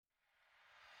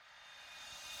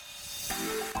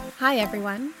Hi,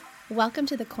 everyone. Welcome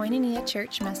to the Koinonia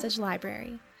Church Message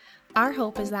Library. Our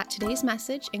hope is that today's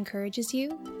message encourages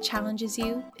you, challenges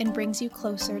you, and brings you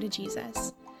closer to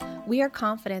Jesus. We are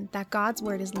confident that God's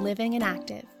Word is living and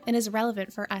active and is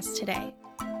relevant for us today.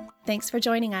 Thanks for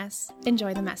joining us.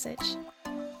 Enjoy the message.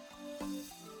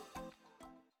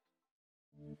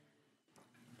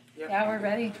 Yeah, we're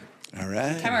ready. All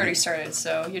right. Time already started,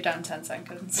 so you're done 10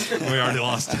 seconds. We already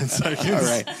lost 10 seconds. All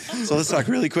right. So let's talk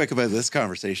really quick about this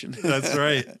conversation. That's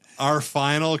right. Our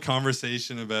final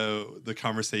conversation about the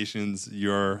conversations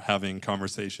you're having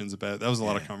conversations about. That was a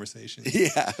lot of conversations.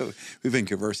 Yeah. We've been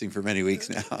conversing for many weeks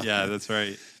now. Yeah, that's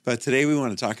right. But today we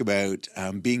want to talk about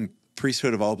being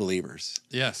priesthood of all believers.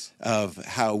 Yes. Of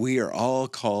how we are all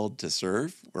called to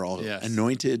serve. We're all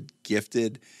anointed,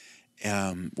 gifted.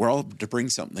 We're all to bring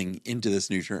something into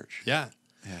this new church. Yeah.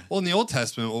 Well, in the Old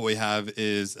Testament, what we have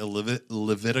is a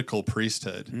Levitical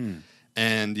priesthood.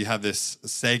 And you have this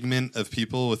segment of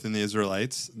people within the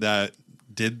Israelites that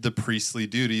did the priestly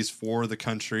duties for the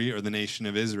country or the nation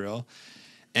of Israel.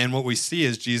 And what we see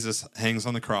is Jesus hangs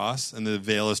on the cross and the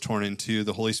veil is torn in two.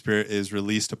 The Holy Spirit is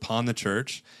released upon the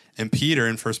church. And Peter,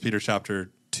 in 1 Peter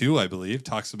chapter 2, I believe,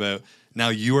 talks about, now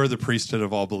you are the priesthood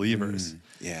of all believers.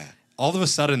 All of a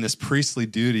sudden, this priestly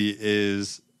duty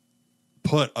is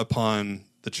put upon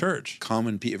the church.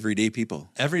 Common, everyday people.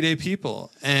 Everyday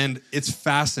people. And it's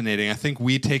fascinating. I think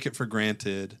we take it for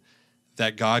granted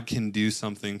that God can do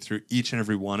something through each and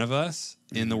every one of us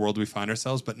in the world we find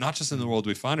ourselves, but not just in the world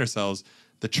we find ourselves,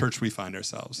 the church we find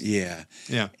ourselves. Yeah.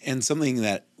 Yeah. And something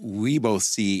that we both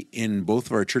see in both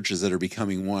of our churches that are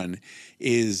becoming one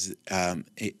is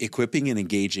equipping and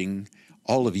engaging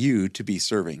all of you to be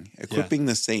serving, equipping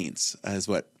the saints, as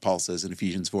what Paul says in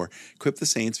Ephesians 4. Equip the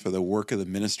saints for the work of the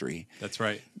ministry. That's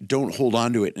right. Don't hold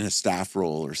on to it in a staff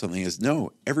role or something.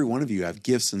 No, every one of you have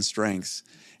gifts and strengths.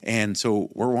 And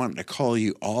so we're wanting to call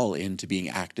you all into being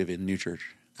active in New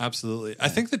Church. Absolutely. I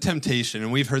think the temptation,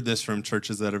 and we've heard this from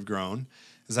churches that have grown,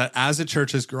 is that as a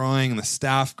church is growing and the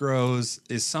staff grows,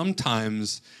 is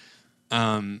sometimes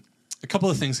a couple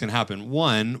of things can happen.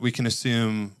 One, we can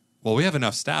assume, well, we have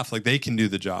enough staff, like they can do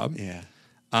the job,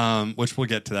 which we'll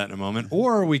get to that in a moment.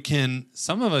 Or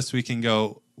some of us can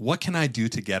go, what can I do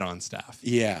to get on staff?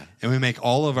 Yeah. And we make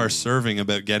all of our serving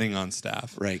about getting on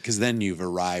staff. Right, because then you've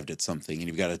arrived at something and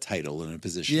you've got a title and a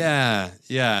position. Yeah.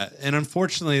 And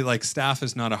unfortunately, like staff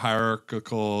is not a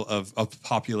hierarchical of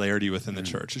popularity within the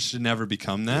church. It should never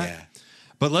become that. Yeah.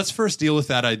 But let's first deal with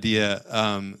that idea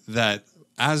that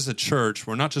as a church,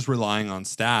 we're not just relying on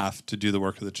staff to do the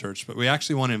work of the church, but we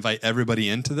actually want to invite everybody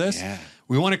into this. Yeah.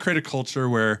 We want to create a culture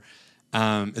where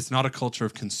it's not a culture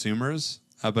of consumers,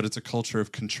 but it's a culture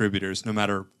of contributors, no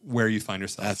matter where you find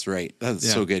yourself. That's right. That's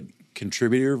so good.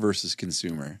 Contributor versus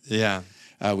consumer. Yeah.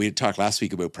 We had talked last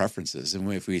week about preferences,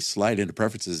 and if we slide into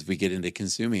preferences, if we get into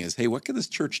consuming, is, hey, what can this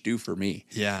church do for me?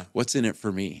 Yeah. What's in it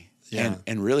for me? Yeah.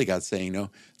 And really God's saying,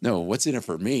 no, what's in it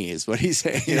for me is what he's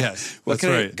saying. Yes, that's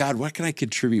right. God, what can I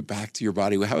contribute back to your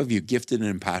body? How have you gifted and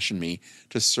impassioned me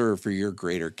to serve for your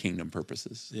greater kingdom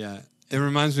purposes? Yeah. It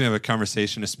reminds me of a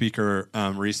conversation a speaker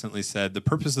recently said, the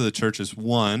purpose of the church is,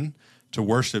 1, to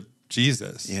worship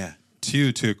Jesus. Yeah.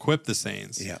 2, to equip the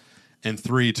saints. Yeah. And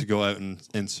 3, to go out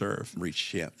and serve.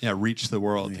 Reach, yeah. Yeah, reach the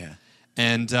world. Yeah.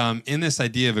 And in this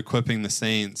idea of equipping the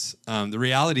saints, the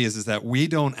reality is that we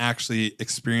don't actually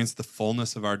experience the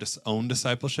fullness of our own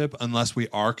discipleship unless we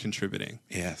are contributing.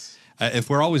 Yes. If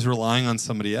we're always relying on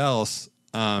somebody else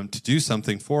to do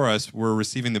something for us, we're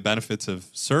receiving the benefits of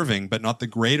serving, but not the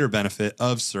greater benefit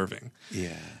of serving.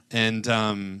 Yeah.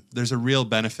 And there's a real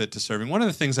benefit to serving. One of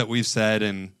the things that we've said,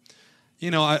 and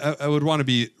I would want to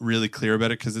be really clear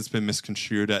about it because it's been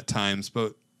misconstrued at times,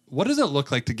 but what does it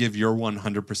look like to give your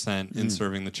 100% in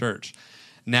serving the church?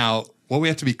 Now, what we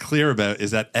have to be clear about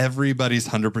is that everybody's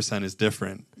 100% is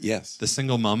different. Yes. The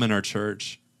single mom in our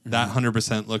church, that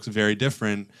 100% looks very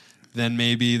different than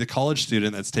maybe the college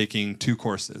student that's taking 2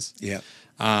 courses. Yeah.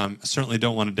 Certainly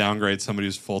don't want to downgrade somebody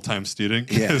who's a full-time student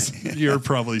because you're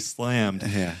probably slammed.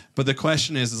 Yeah. But the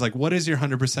question is like, what is your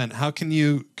 100%? How can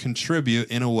you contribute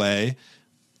in a way,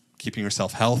 keeping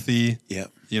yourself healthy? Yeah.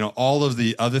 All of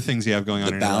the other things you have going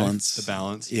on in balance. your life, the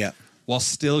balance. Yeah. While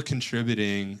still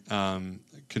contributing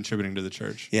to the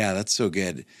church. Yeah, that's so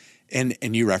good. And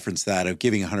you referenced that of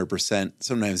giving 100%.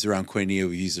 Sometimes around Koinonia,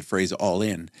 we use the phrase all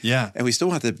in. Yeah. And we still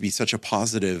want that to be such a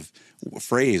positive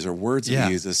phrase or words that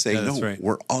we use as saying,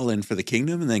 we're all in for the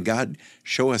kingdom. And then God,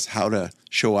 show us how to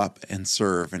show up and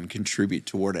serve and contribute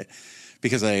toward it.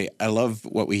 because I love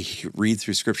what we read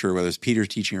through Scripture, whether it's Peter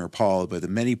teaching or Paul, about the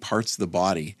many parts of the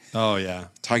body. Oh, yeah.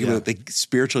 Talking about the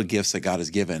spiritual gifts that God has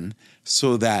given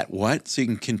so that what? So you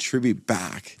can contribute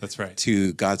back That's right.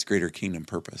 to God's greater kingdom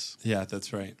purpose. Yeah,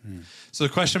 that's right. So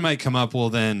the question might come up,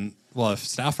 if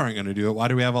staff aren't going to do it, why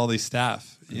do we have all these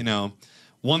staff? You know,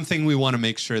 one thing we want to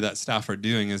make sure that staff are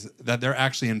doing is that they're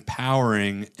actually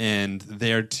empowering and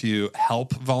there to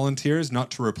help volunteers,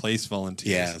 not to replace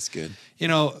volunteers. Yeah, that's good. You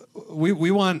know,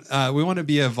 we want to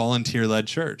be a volunteer-led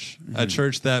church, a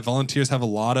church that volunteers have a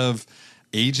lot of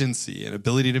agency and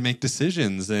ability to make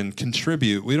decisions and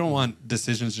contribute. We don't want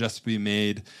decisions just to be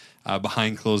made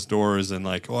behind closed doors and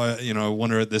like, I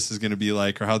wonder what this is going to be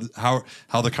like, or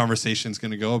how the conversation is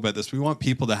going to go about this. We want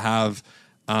people to have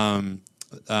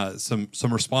some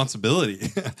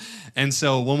responsibility. And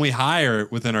so when we hire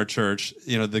within our church,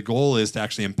 the goal is to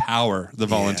actually empower the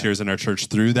volunteers in our church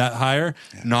through that hire,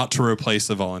 not to replace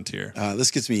the volunteer.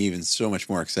 This gets me even so much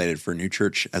more excited for a new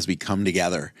church as we come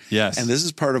together. Yes. And this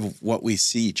is part of what we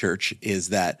see, church, is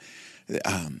that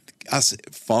us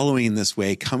following in this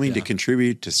way, coming to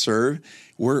contribute, to serve,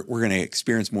 we're going to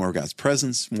experience more of God's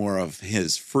presence, more of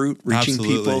his fruit reaching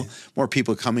people, more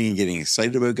people coming and getting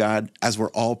excited about God as we're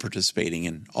all participating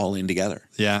and all in together.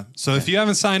 Yeah. So if you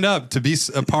haven't signed up to be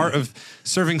a part of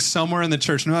serving somewhere in the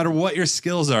church, no matter what your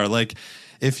skills are, like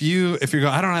if you go,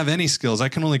 I don't have any skills, I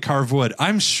can only carve wood.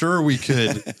 I'm sure we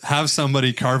could have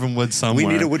somebody carving wood somewhere.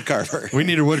 We need a wood carver. We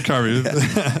need a wood carver.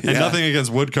 And nothing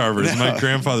against wood carvers. No. My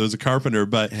grandfather was a carpenter,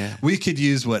 but we could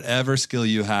use whatever skill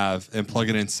you have and plug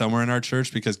it in somewhere in our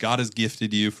church because God has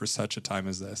gifted you for such a time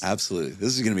as this. Absolutely.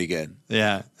 This is going to be good.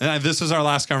 Yeah. And this was our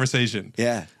last conversation.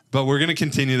 Yeah. But we're going to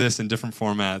continue this in different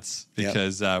formats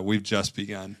because we've just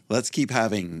begun. Let's keep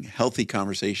having healthy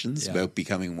conversations about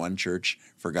becoming one church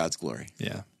for God's glory.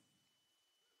 Yeah.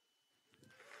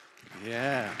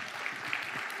 Yeah.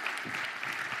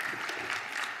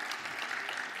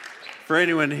 For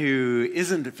anyone who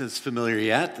isn't as familiar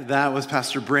yet, that was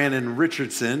Pastor Bryan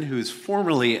Richardson, who's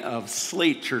formerly of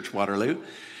Slate Church Waterloo,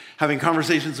 having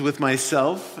conversations with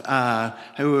myself,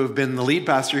 who have been the lead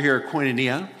pastor here at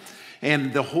Koinonia.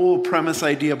 And the whole premise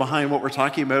idea behind what we're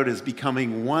talking about is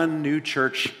becoming one new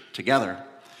church together.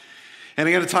 And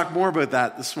I'm going to talk more about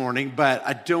that this morning, but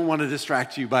I don't want to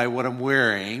distract you by what I'm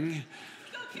wearing.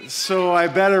 So I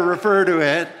better refer to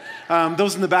it.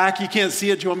 Those in the back, you can't see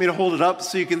it. Do you want me to hold it up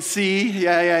so you can see?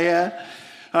 Yeah.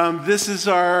 This is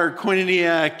our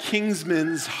Koinonia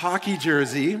Kingsmen's hockey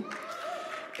jersey.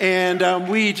 And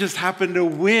we just happened to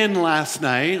win last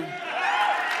night.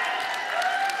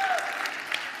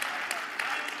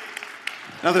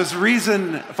 Now, there's a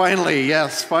reason, finally.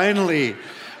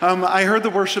 I heard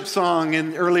the worship song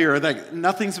earlier that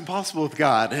nothing's impossible with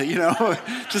God,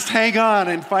 just hang on.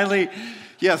 And finally,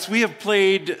 yes, we have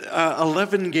played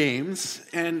 11 games,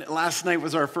 and last night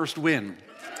was our first win.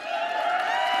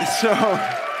 So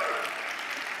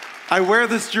I wear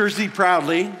this jersey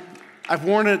proudly. I've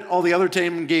worn it all the other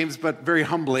 10 games, but very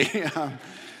humbly.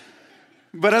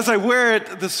 But as I wear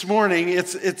it this morning,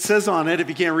 it says on it, if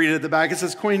you can't read it at the back, it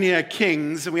says Koinonia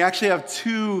Kings, and we actually have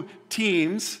two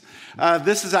teams.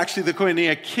 This is actually the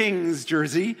Koinonia Kings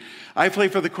jersey. I play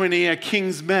for the Koinonia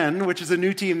Kings Men, which is a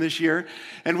new team this year,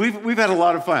 and we've had a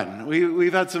lot of fun.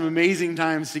 We've had some amazing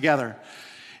times together.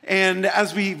 And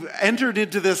as we've entered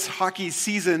into this hockey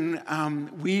season,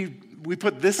 we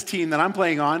put this team that I'm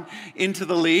playing on into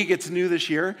the league. It's new this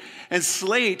year. And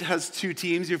Slate has two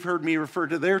teams. You've heard me refer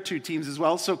to their two teams as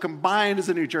well. So combined as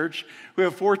a new church, we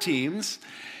have 4 teams.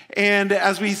 And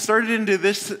as we started into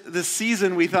this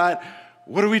season, we thought,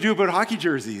 what do we do about hockey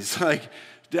jerseys?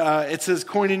 It says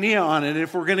Koinonia on it.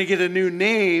 If we're going to get a new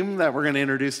name that we're going to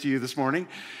introduce to you this morning,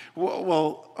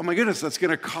 well, oh my goodness, that's going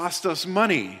to cost us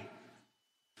money.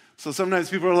 So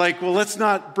sometimes people are like, well, let's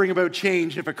not bring about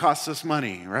change if it costs us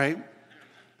money, right?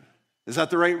 Is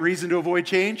that the right reason to avoid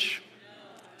change? No.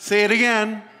 Say it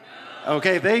again. No.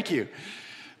 Okay, thank you.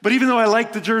 But even though I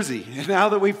like the jersey, now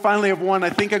that we finally have won,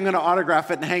 I think I'm going to autograph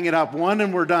it and hang it up. One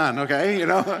and we're done, okay?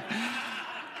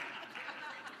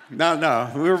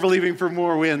 No, we were believing for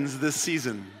more wins this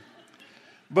season.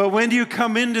 But when you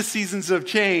come into seasons of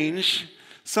change,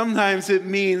 sometimes it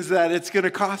means that it's going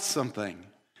to cost something.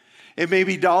 It may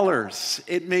be dollars,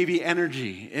 it may be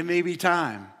energy, it may be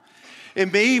time.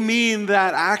 It may mean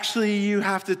that actually you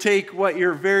have to take what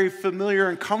you're very familiar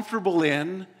and comfortable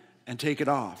in and take it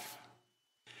off.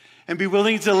 And be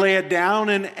willing to lay it down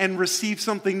and receive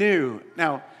something new.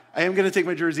 Now, I am going to take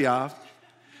my jersey off.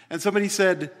 And somebody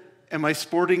said, am I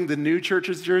sporting the new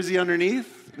church's jersey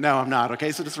underneath? No, I'm not.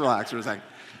 Okay, so just relax for a second.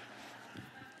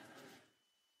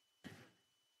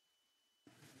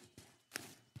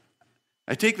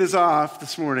 I take this off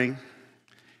this morning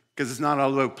because it's not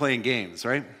all about playing games,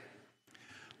 right?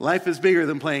 Life is bigger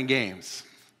than playing games.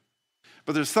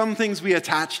 But there's some things we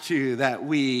attach to that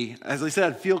we, as I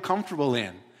said, feel comfortable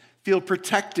in, feel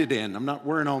protected in. I'm not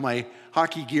wearing all my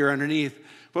hockey gear underneath.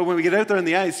 But when we get out there on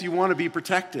the ice, you want to be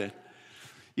protected.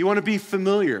 You want to be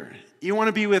familiar. You want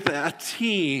to be with a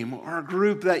team or a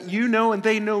group that you know and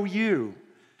they know you.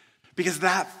 Because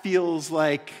that feels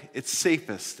like it's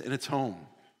safest and it's home.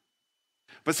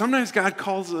 But sometimes God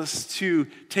calls us to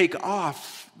take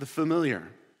off the familiar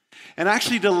and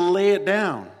actually to lay it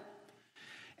down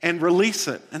and release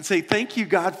it and say, thank you,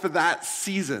 God, for that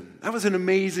season. That was an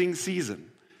amazing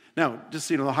season. Now, just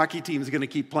so you know, the hockey team is going to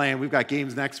keep playing. We've got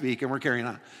games next week, and we're carrying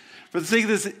on. For the sake of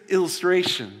this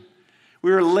illustration, we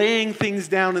were laying things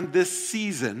down in this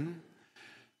season,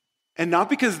 and not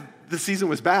because the season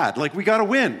was bad. Like, we got to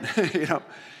win, you know.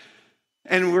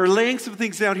 And we're laying some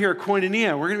things down here at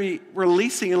Koinonia. We're going to be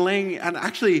releasing and laying, and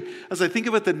actually, as I think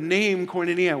about the name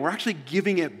Koinonia, we're actually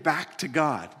giving it back to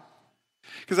God.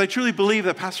 Because I truly believe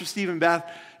that Pastor Steve and Beth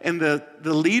and the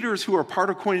leaders who are part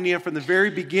of Koinonia from the very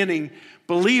beginning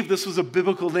believed this was a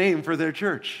biblical name for their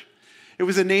church. It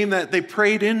was a name that they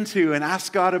prayed into and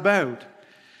asked God about.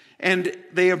 And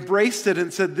they embraced it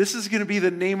and said, this is going to be the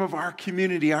name of our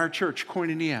community, our church,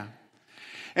 Koinonia.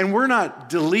 And we're not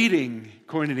deleting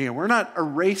Koinonia. We're not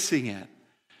erasing it.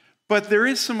 But there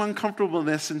is some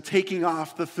uncomfortableness in taking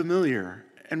off the familiar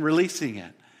and releasing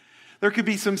it. There could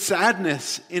be some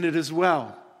sadness in it as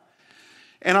well.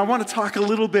 And I want to talk a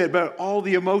little bit about all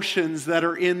the emotions that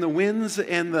are in the wins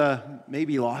and the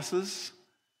maybe losses,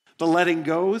 the letting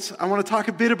goes. I want to talk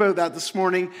a bit about that this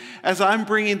morning as I'm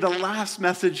bringing the last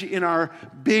message in our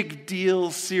Big Deal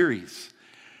series.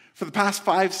 For the past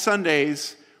 5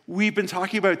 Sundays, we've been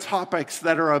talking about topics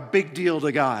that are a big deal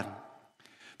to God.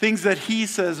 Things that he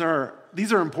says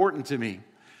these are important to me.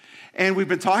 And we've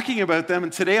been talking about them,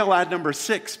 and today I'll add number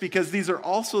 6, because these are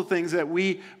also things that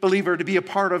we believe are to be a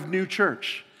part of new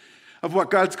church, of what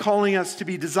God's calling us to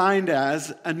be designed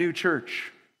as a new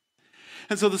church.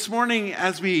 And so this morning,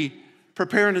 as we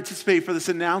prepare and anticipate for this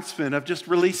announcement of just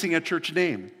releasing a church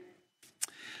name,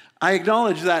 I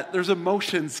acknowledge that there's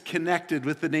emotions connected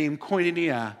with the name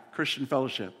Koinonia Christian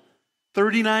Fellowship.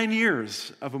 39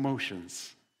 years of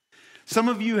emotions. Some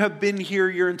of you have been here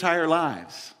your entire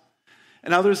lives.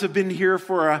 And others have been here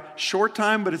for a short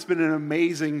time, but it's been an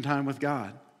amazing time with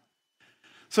God.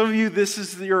 Some of you, this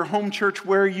is your home church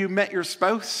where you met your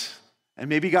spouse and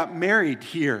maybe got married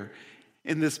here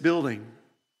in this building.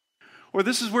 Or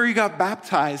this is where you got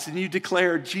baptized and you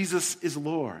declared Jesus is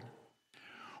Lord.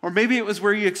 Or maybe it was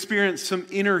where you experienced some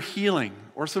inner healing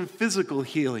or some physical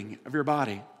healing of your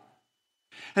body.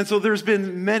 And so there's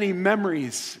been many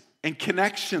memories and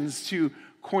connections to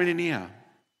Koinonia.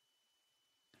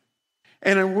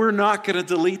 And we're not going to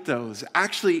delete those.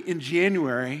 Actually, in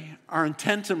January, our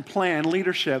intent and plan,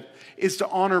 leadership, is to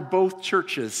honor both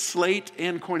churches, Slate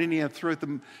and Koinonia,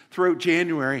 throughout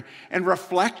January, and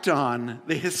reflect on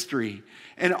the history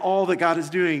and all that God is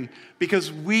doing,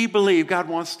 because we believe God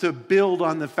wants to build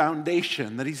on the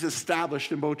foundation that he's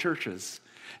established in both churches.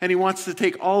 And he wants to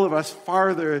take all of us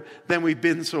farther than we've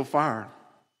been so far.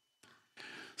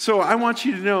 So I want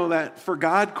you to know that for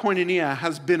God, Koinonia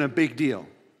has been a big deal.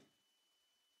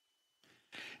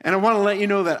 And I want to let you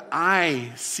know that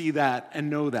I see that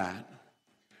and know that.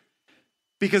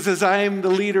 Because as I am the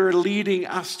leader leading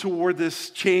us toward this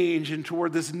change and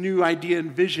toward this new idea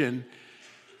and vision,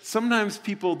 sometimes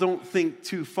people don't think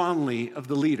too fondly of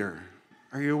the leader.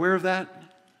 Are you aware of that?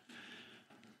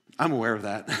 I'm aware of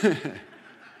that.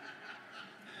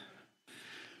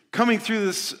 Coming through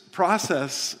this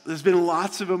process, there's been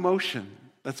lots of emotion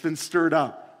that's been stirred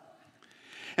up.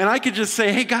 And I could just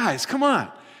say, hey guys, come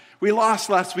on. We lost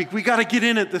last week. We got to get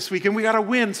in it this week, and we got to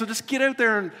win. So just get out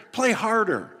there and play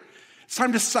harder. It's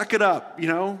time to suck it up, you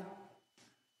know?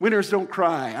 Winners don't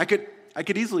cry. I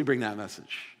could easily bring that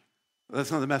message.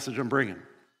 That's not the message I'm bringing.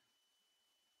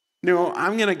 No,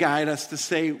 I'm going to guide us to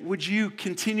say, would you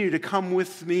continue to come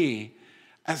with me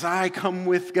as I come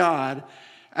with God,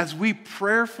 as we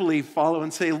prayerfully follow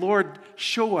and say, Lord,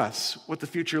 show us what the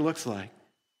future looks like.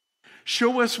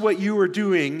 Show us what you are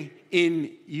doing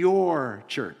in your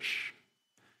church,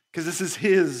 because this is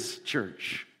his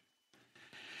church.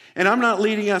 And I'm not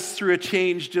leading us through a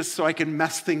change just so I can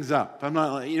mess things up. I'm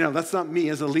not, that's not me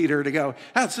as a leader to go,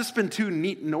 it's just been too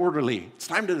neat and orderly. It's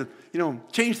time to,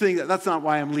 change things. That's not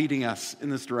why I'm leading us in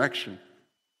this direction.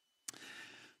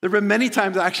 There have been many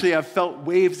times actually I've felt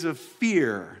waves of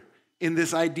fear in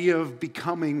this idea of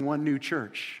becoming one new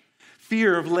church.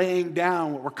 Fear of laying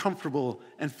down what we're comfortable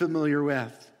and familiar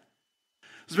with.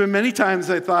 There's been many times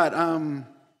I thought,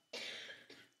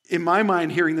 in my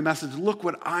mind, hearing the message, look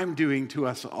what I'm doing to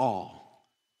us all.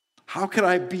 How could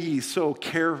I be so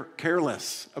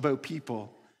careless about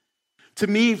people? To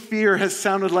me, fear has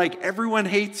sounded like everyone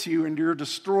hates you and you're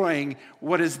destroying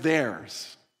what is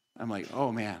theirs. I'm like,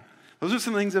 oh man, those are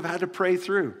some things I've had to pray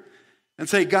through and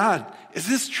say, God, is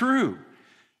this true?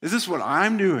 Is this what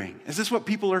I'm doing? Is this what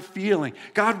people are feeling?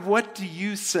 God, what do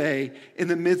you say in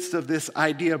the midst of this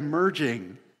idea of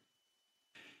merging?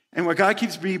 And what God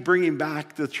keeps me bringing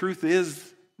back, the truth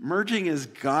is, merging is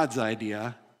God's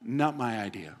idea, not my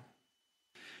idea.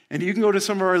 And you can go to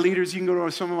some of our leaders, you can go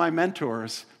to some of my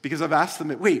mentors, because I've asked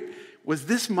them, wait, was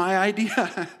this my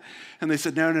idea? And they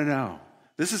said, no.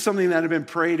 This is something that had been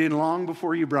prayed in long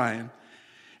before you, Bryan,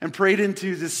 and prayed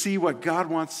into to see what God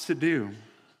wants to do.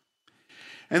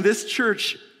 And this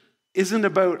church isn't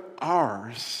about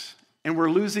ours, and we're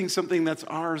losing something that's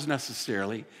ours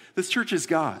necessarily. This church is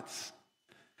God's.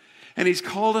 And he's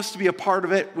called us to be a part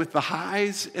of it with the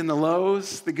highs and the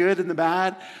lows, the good and the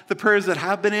bad, the prayers that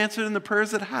have been answered and the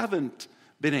prayers that haven't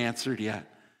been answered yet.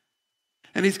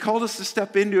 And he's called us to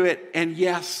step into it, and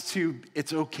yes,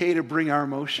 it's okay to bring our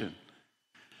emotion,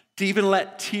 to even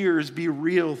let tears be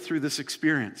real through this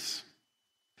experience.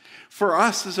 For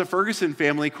us as a Ferguson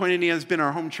family, Koinonia has been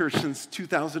our home church since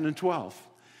 2012.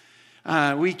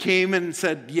 We came and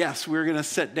said, yes, we're going to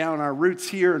set down our roots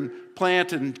here and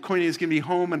plant, and Koinonia is going to be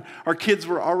home. And our kids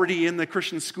were already in the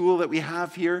Christian school that we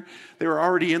have here. They were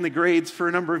already in the grades for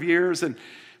a number of years.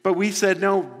 But we said,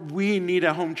 no, we need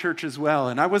a home church as well.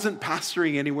 And I wasn't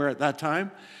pastoring anywhere at that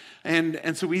time.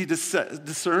 And so we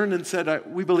discerned and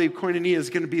said, we believe Koinonia is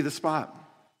going to be the spot.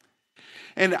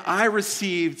 And I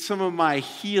received some of my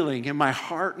healing in my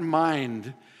heart and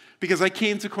mind because I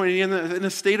came to Koinonia in a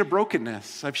state of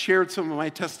brokenness. I've shared some of my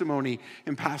testimony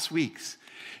in past weeks.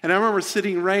 And I remember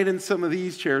sitting right in some of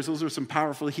these chairs. Those were some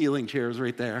powerful healing chairs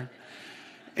right there.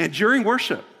 And during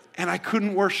worship, and I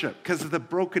couldn't worship because of the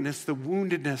brokenness, the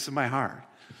woundedness of my heart.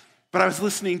 But I was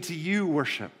listening to you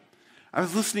worship. I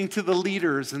was listening to the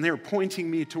leaders, and they were pointing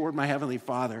me toward my Heavenly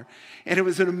Father. And it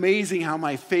was amazing how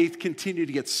my faith continued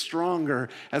to get stronger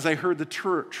as I heard the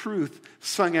truth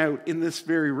sung out in this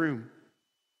very room.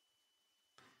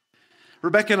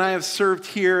 Rebecca and I have served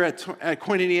here at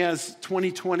Koinonia as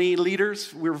 2020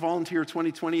 leaders. We were volunteer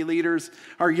 2020 leaders,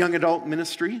 our young adult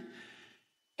ministry.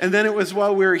 And then it was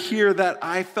while we were here that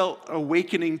I felt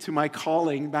awakening to my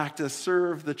calling back to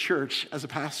serve the church as a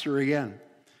pastor again.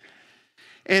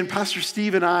 And Pastor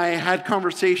Steve and I had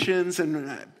conversations,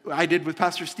 and I did with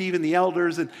Pastor Steve and the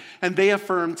elders, and they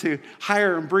affirmed to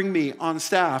hire and bring me on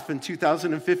staff in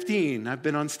 2015. I've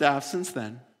been on staff since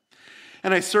then.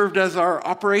 And I served as our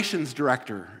operations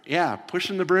director. Yeah,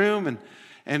 pushing the broom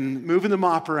and moving the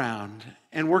mop around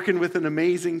and working with an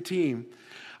amazing team.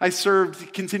 I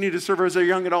continued to serve as our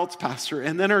young adults pastor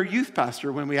and then our youth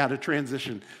pastor when we had a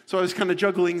transition. So I was kind of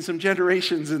juggling some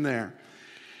generations in there.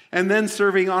 And then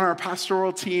serving on our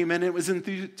pastoral team. And it was in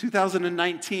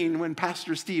 2019 when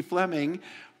Pastor Steve Fleming,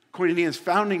 Koinonia's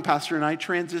founding pastor, and I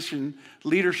transitioned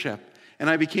leadership. And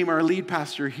I became our lead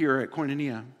pastor here at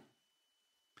Koinonia.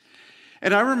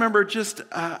 And I remember just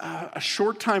a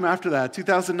short time after that,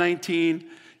 2019,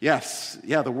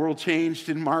 the world changed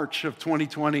in March of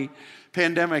 2020,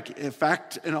 pandemic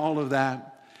effect and all of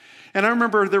that. And I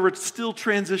remember there were still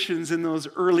transitions in those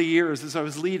early years as I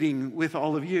was leading with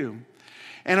all of you.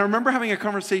 And I remember having a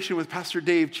conversation with Pastor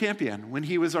Dave Champion when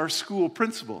he was our school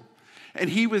principal,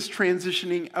 and he was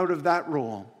transitioning out of that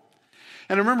role.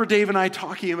 And I remember Dave and I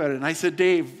talking about it, and I said,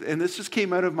 Dave, and this just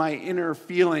came out of my inner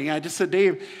feeling, I just said,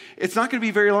 Dave, it's not going to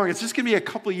be very long. It's just going to be a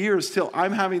couple of years till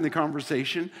I'm having the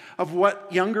conversation of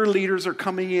what younger leaders are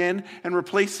coming in and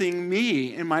replacing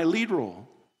me in my lead role.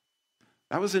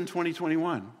 That was in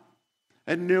 2021. I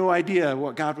had no idea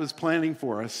what God was planning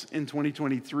for us in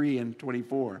 2023 and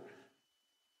 24.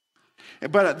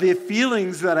 But the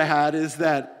feelings that I had is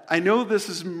that I know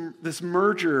this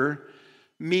merger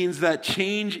means that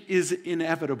change is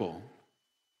inevitable.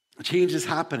 Change is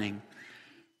happening.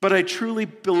 But I truly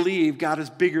believe God is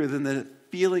bigger than the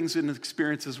feelings and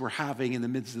experiences we're having in the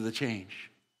midst of the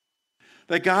change.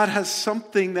 That God has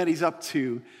something that he's up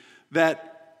to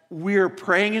that we're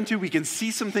praying into. We can see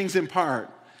some things in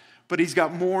part, but he's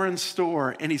got more in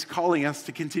store, and he's calling us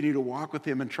to continue to walk with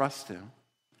him and trust him.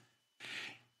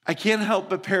 I can't help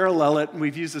but parallel it, and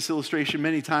we've used this illustration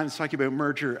many times talking about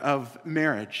merger of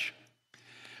marriage.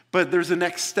 But there's a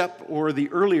next step, or the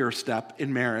earlier step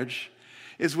in marriage,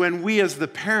 is when we as the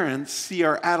parents see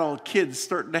our adult kids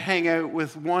starting to hang out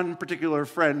with one particular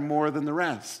friend more than the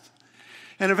rest.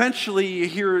 And eventually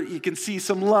you can see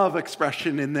some love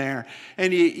expression in there.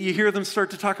 And you hear them start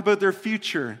to talk about their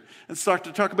future and start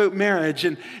to talk about marriage.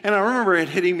 And I remember it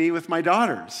hitting me with my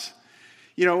daughters.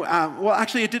 Well,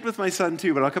 actually it did with my son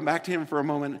too, but I'll come back to him for a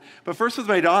moment. But first with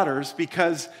my daughters,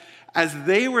 because as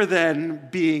they were then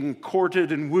being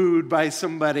courted and wooed by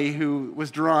somebody who was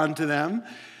drawn to them,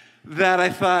 that I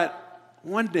thought,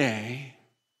 one day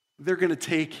they're going to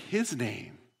take his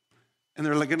name and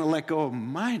they're going to let go of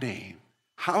my name.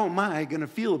 How am I going to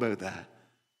feel about that?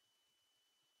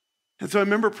 And so I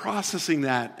remember processing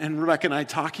that and Rebecca and I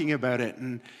talking about it.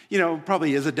 And,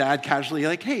 probably as a dad casually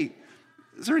like, hey,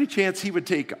 is there any chance he would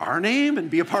take our name and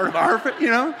be a part of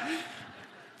our,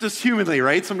 Just humanly,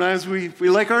 right? Sometimes we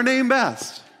like our name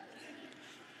best.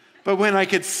 But when I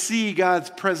could see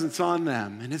God's presence on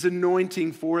them and his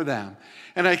anointing for them,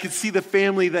 and I could see the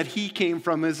family that he came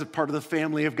from as a part of the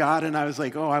family of God, and I was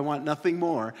like, I want nothing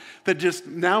more. That just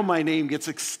now my name gets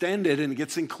extended and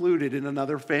gets included in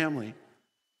another family.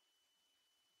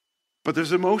 But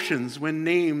there's emotions when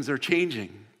names are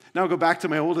changing. Now I'll go back to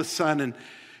my oldest son, and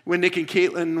when Nick and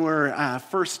Caitlin were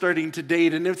first starting to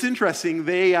date, and it's interesting,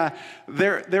 their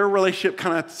relationship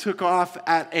kind of took off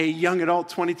at a young adult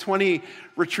 2020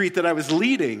 retreat that I was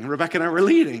leading. Rebecca and I were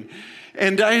leading.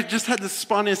 And I just had this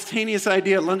spontaneous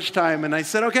idea at lunchtime, and I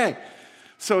said, okay,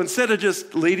 so instead of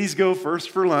just ladies go first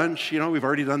for lunch, we've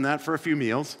already done that for a few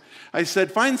meals, I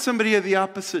said, find somebody of the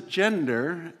opposite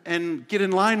gender and get in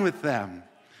line with them.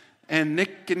 And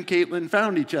Nick and Caitlin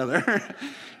found each other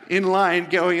in line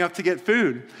going up to get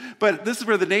food. But this is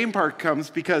where the name part comes,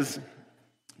 because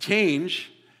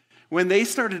change, when they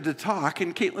started to talk,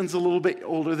 and Caitlin's a little bit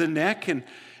older than Nick, and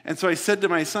so I said to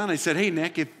my son, I said, hey,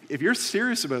 Nick, if you're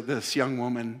serious about this young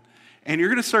woman and you're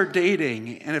going to start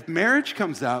dating, and if marriage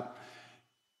comes up,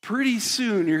 pretty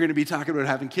soon you're going to be talking about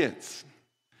having kids.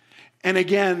 And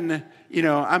again,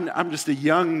 I'm just a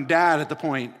young dad at the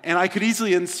point, and I could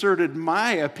easily inserted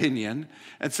my opinion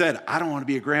and said, I don't want to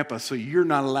be a grandpa, so you're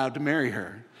not allowed to marry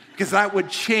her, because that would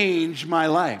change my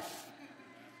life.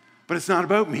 But it's not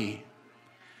about me.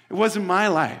 It wasn't my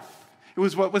life. It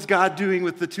was what was God doing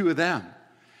with the two of them.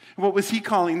 And what was he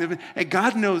calling them? And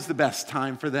God knows the best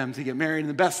time for them to get married, and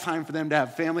the best time for them to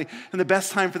have family, and the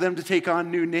best time for them to take on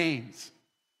new names.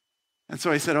 And so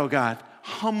I said, oh God,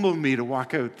 humble me to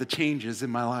walk out the changes in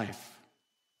my life,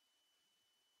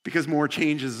 because more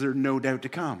changes are no doubt to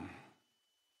come.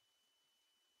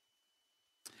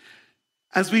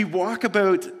 As we talk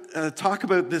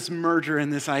about this merger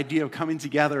and this idea of coming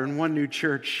together in one new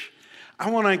church, I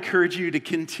want to encourage you to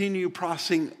continue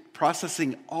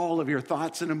processing all of your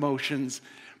thoughts and emotions,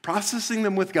 processing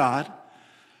them with God,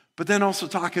 but then also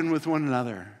talking with one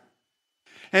another.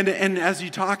 And as you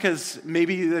talk, as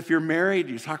maybe if you're married,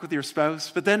 you talk with your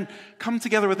spouse, but then come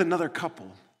together with another couple.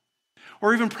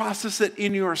 Or even process it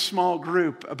in your small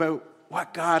group about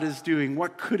what God is doing.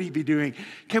 What could he be doing?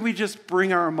 Can we just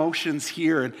bring our emotions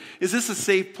here? And is this a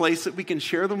safe place that we can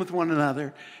share them with one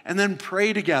another and then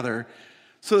pray together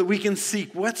so that we can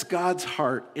seek what's God's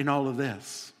heart in all of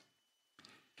this?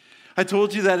 I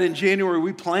told you that in January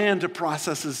we plan to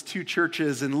process as two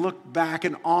churches and look back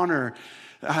and honor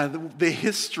the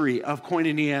history of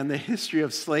Koinonia and the history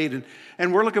of Slade,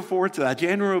 and we're looking forward to that.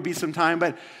 January will be some time,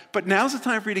 but now's the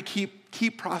time for you to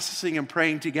keep processing and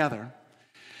praying together.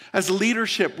 As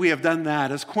leadership, we have done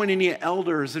that. As Koinonia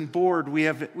elders and board,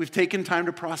 we've taken time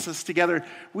to process together.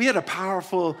 We had a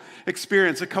powerful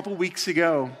experience a couple months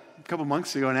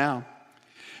ago now,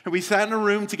 and we sat in a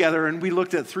room together and we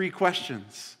looked at 3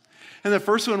 questions. And the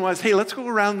first one was, hey, let's go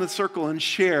around the circle and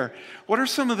share. What are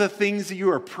some of the things that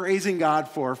you are praising God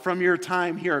for from your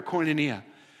time here at Koinonia?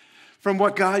 From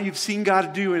what you've seen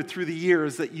God do through the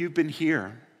years that you've been here.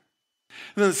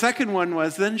 And then the second one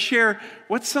was, then share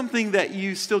what's something that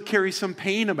you still carry some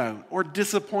pain about or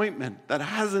disappointment that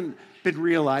hasn't been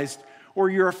realized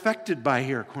or you're affected by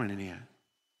here at Koinonia.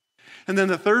 And then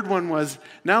the third one was,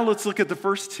 now let's look at the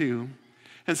first 2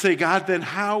 and say, God, then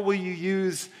how will you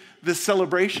use the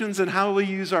celebrations and how we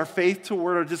use our faith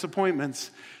toward our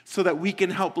disappointments so that we can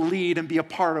help lead and be a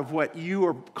part of what you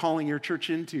are calling your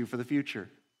church into for the future.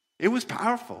 It was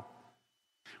powerful.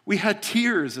 We had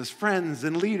tears as friends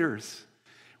and leaders.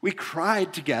 We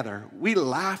cried together. We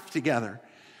laughed together.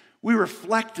 We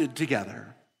reflected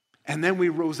together. And then we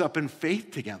rose up in faith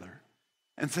together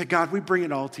and said, God, we bring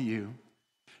it all to you.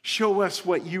 Show us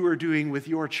what you are doing with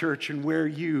your church and where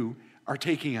you are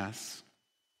taking us.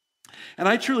 And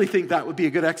I truly think that would be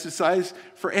a good exercise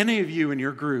for any of you in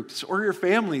your groups or your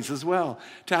families as well,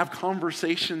 to have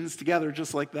conversations together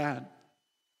just like that.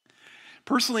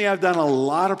 Personally, I've done a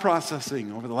lot of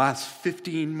processing over the last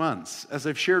 15 months as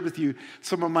I've shared with you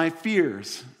some of my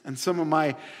fears and some of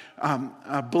my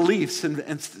beliefs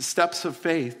and steps of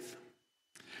faith.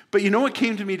 But you know what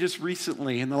came to me just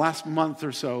recently in the last month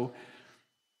or so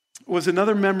was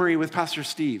another memory with Pastor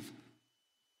Steve.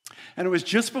 And it was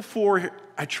just before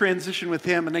I transitioned with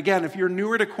him. And again, if you're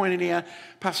newer to Koinonia,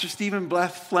 Pastor Stephen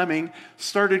Beth Fleming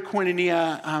started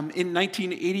Koinonia in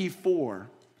 1984.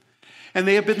 And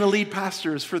they have been the lead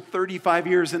pastors for 35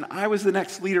 years. And I was the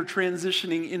next leader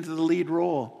transitioning into the lead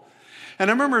role. And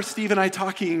I remember Steve and I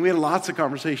talking. We had lots of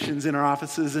conversations in our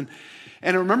offices. And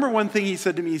I remember one thing he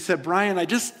said to me. He said, Bryan,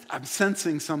 I'm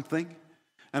sensing something.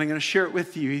 And I'm going to share it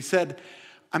with you. He said,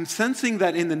 I'm sensing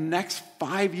that in the next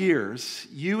 5 years,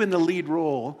 you in the lead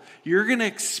role, you're going to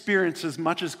experience as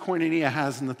much as Koinonia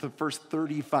has in the first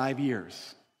 35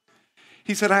 years.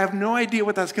 He said, I have no idea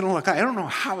what that's going to look like. I don't know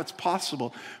how it's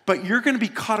possible, but you're going to be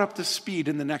caught up to speed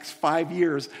in the next 5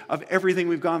 years of everything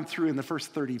we've gone through in the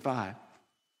first 35.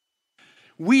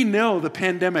 We know the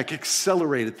pandemic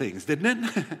accelerated things, didn't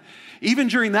it? Even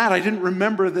during that, I didn't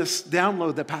remember this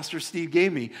download that Pastor Steve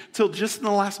gave me till just in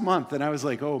the last month. And I was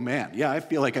like, oh man, yeah, I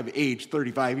feel like I've aged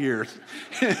 35 years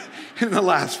in the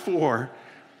last 4.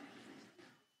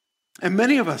 And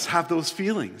many of us have those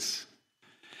feelings.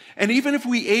 And even if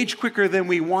we age quicker than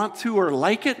we want to or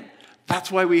like it,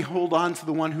 that's why we hold on to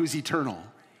the one who's eternal.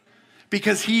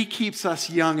 Because he keeps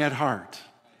us young at heart.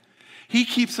 He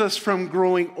keeps us from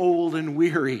growing old and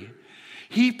weary.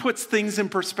 He puts things in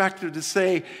perspective to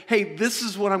say, hey, this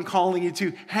is what I'm calling you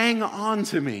to. Hang on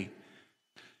to me.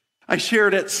 I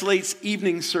shared at Slate's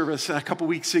evening service a couple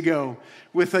weeks ago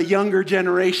with a younger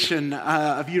generation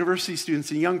of university students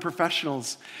and young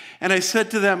professionals. And I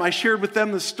said to them, I shared with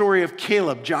them the story of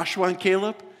Caleb, Joshua and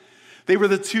Caleb. They were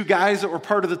the 2 guys that were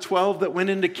part of the 12 that went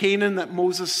into Canaan that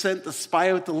Moses sent to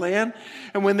spy out the land.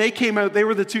 And when they came out, they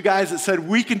were the 2 guys that said,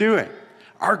 we can do it.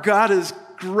 Our God is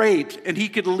great, and he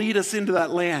could lead us into that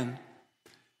land.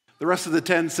 The rest of the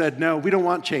 10 said, no, we don't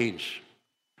want change.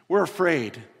 We're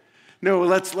afraid. No,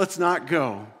 let's not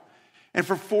go. And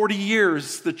for 40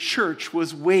 years, the church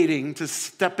was waiting to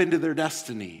step into their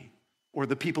destiny, or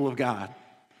the people of God.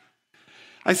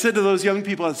 I said to those young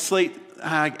people at Slate,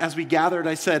 as we gathered,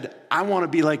 I said, I want to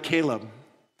be like Caleb.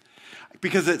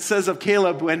 Because it says of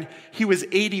Caleb, when he was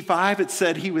 85, it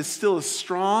said he was still as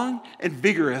strong and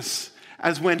vigorous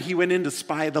as when he went in to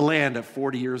spy the land at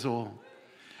 40 years old.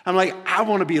 I'm like, I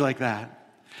want to be like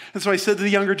that. And so I said to the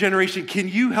younger generation, can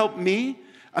you help me,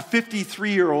 a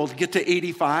 53-year-old, get to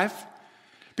 85?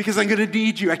 Because I'm going to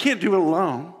need you. I can't do it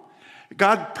alone.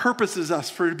 God purposes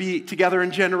us to be together in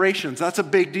generations. That's a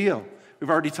big deal. We've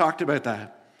already talked about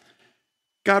that.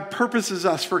 God purposes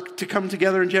us to come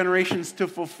together in generations to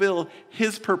fulfill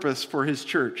his purpose for his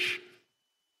church.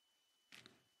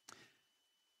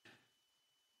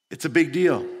 It's a big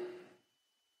deal.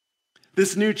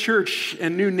 This new church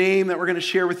and new name that we're going to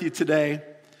share with you today,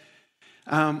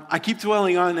 I keep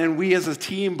dwelling on, and we as a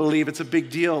team believe it's a big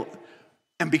deal.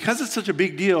 And because it's such a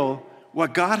big deal,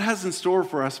 what God has in store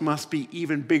for us must be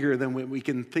even bigger than what we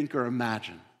can think or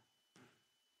imagine.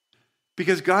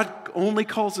 Because God only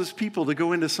calls his people to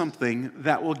go into something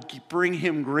that will bring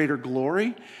him greater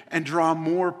glory and draw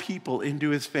more people into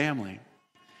his family.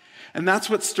 And that's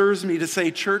what stirs me to say,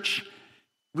 church,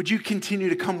 would you continue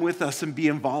to come with us and be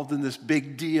involved in this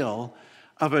big deal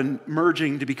of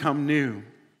merging to become new?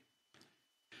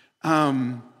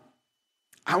 I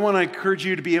want to encourage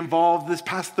you to be involved. This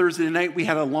past Thursday night, we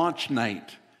had a launch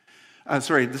night.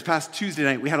 This past Tuesday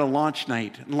night, we had a launch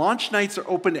night. And launch nights are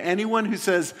open to anyone who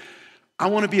says, I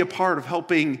want to be a part of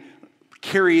helping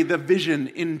carry the vision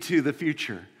into the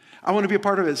future. I want to be a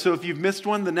part of it. So if you've missed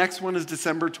one, the next one is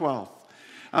December 12th.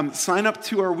 Sign up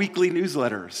to our weekly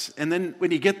newsletters. And then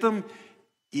when you get them,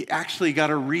 you actually got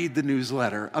to read the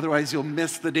newsletter. Otherwise, you'll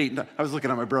miss the date. I was looking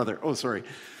at my brother. Oh, sorry.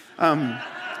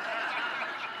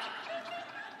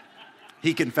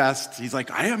 He confessed. He's like,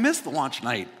 I missed the launch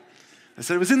night. I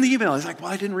said, it was in the email. He's like,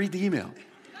 well, I didn't read the email.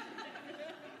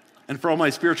 And for all my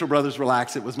spiritual brothers,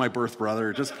 relax. It was my birth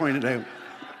brother. Just pointed out.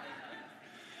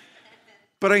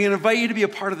 But I'm going to invite you to be a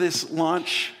part of this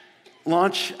launching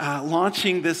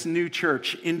this new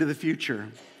church into the future.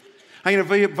 I'm going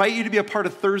to invite you to be a part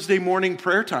of Thursday morning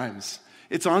prayer times.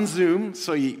 It's on Zoom,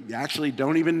 so you actually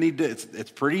don't even need to,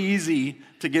 it's pretty easy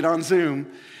to get on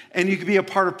Zoom. And you can be a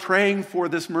part of praying for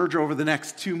this merger over the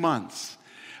next 2 months.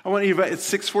 I want you to, it's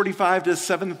 6:45 to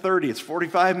 7:30. It's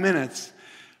 45 minutes.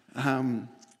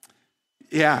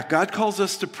 Yeah, God calls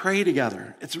us to pray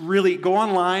together. It's really, go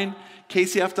online,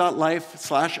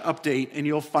 kcf.life/update, and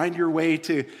you'll find your way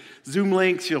to Zoom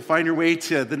links, you'll find your way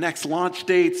to the next launch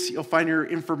dates, you'll find your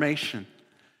information.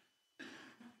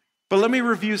 But let me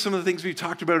review some of the things we've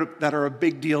talked about that are a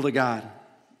big deal to God,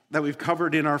 that we've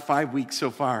covered in our 5 weeks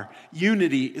so far.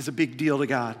 Unity is a big deal to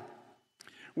God.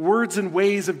 Words and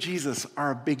ways of Jesus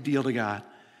are a big deal to God.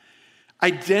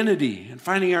 Identity and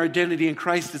finding our identity in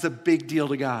Christ is a big deal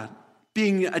to God.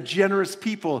 Being a generous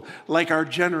people like our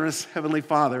generous Heavenly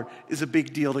Father is a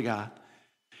big deal to God.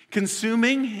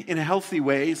 Consuming in a healthy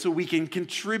way so we can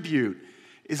contribute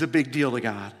is a big deal to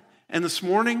God. And this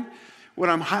morning, what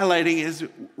I'm highlighting is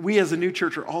we as a new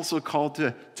church are also called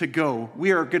to go.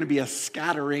 We are going to be a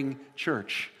scattering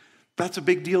church. That's a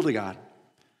big deal to God.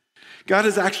 God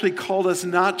has actually called us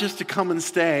not just to come and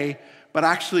stay, but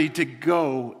actually to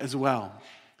go as well.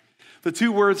 The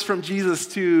 2 words from Jesus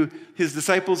to his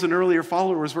disciples and earlier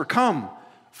followers were, come,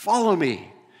 follow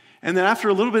me. And then after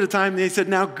a little bit of time, they said,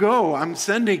 now go, I'm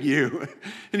sending you.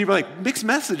 And you'd be like, mixed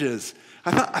messages.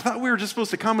 I thought we were just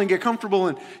supposed to come and get comfortable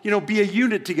and, be a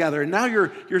unit together. And now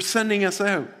you're sending us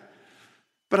out.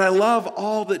 But I love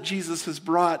all that Jesus has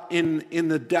brought in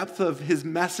the depth of his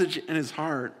message and his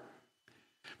heart.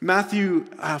 Matthew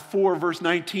 4, verse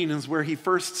 19 is where he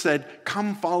first said,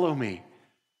 come follow me.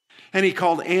 And he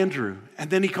called Andrew, and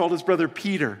then he called his brother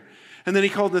Peter, and then he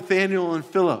called Nathanael and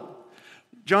Philip.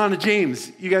 John and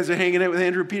James, you guys are hanging out with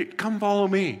Andrew and Peter, come follow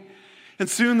me. And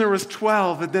soon there was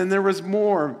 12, and then there was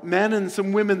more men and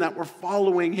some women that were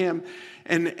following him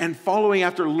and following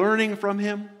after learning from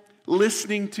him,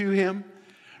 listening to him,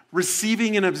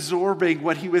 receiving and absorbing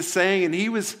what he was saying, and he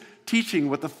was teaching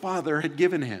what the Father had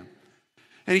given him.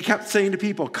 And he kept saying to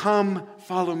people, come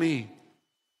follow me.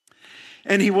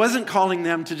 And he wasn't calling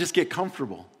them to just get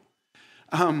comfortable.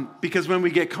 Because when we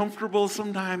get comfortable,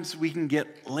 sometimes we can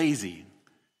get lazy.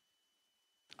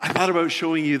 I thought about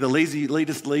showing you the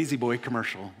latest Lazy Boy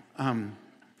commercial. I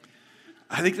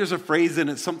think there's a phrase in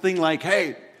it, something like,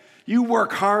 hey, you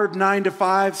work hard 9 to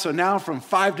 5, so now from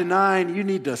 5 to 9, you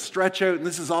need to stretch out, and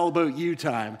this is all about you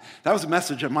time. That was a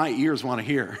message that my ears want to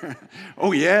hear.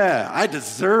 Oh yeah, I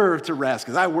deserve to rest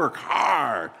because I work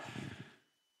hard.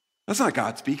 That's not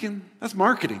God speaking. That's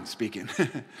marketing speaking.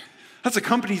 That's a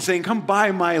company saying, come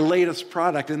buy my latest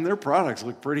product, and their products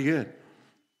look pretty good.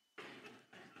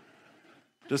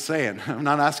 Just saying. I'm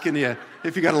not asking you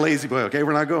if you got a Lazy Boy, okay?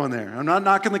 We're not going there. I'm not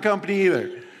knocking the company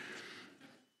either.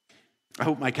 I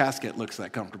hope my casket looks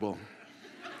that comfortable.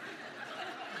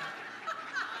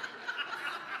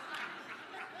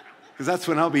 Because that's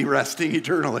when I'll be resting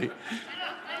eternally.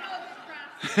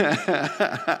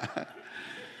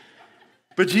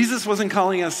 But Jesus wasn't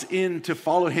calling us in to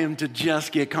follow him to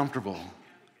just get comfortable.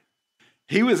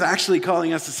 He was actually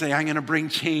calling us to say, I'm going to bring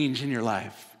change in your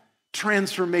life.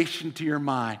 Transformation to your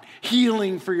mind,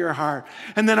 healing for your heart.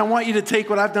 And then I want you to take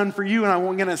what I've done for you and I'm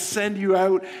going to send you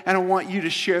out and I want you to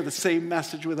share the same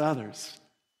message with others.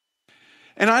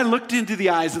 And I looked into the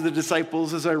eyes of the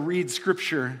disciples as I read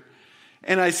scripture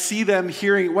and I see them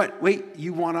hearing, wait,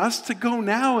 you want us to go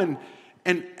now and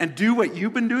do what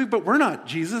you've been doing? But we're not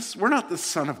Jesus. We're not the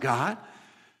Son of God.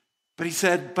 But he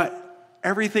said, but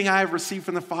everything I have received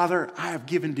from the Father, I have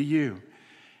given to you.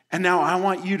 And now I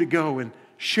want you to go and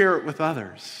share it with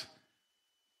others.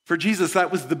 For Jesus,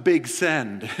 that was the big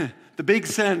send. The big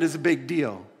send is a big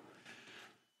deal.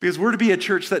 Because we're to be a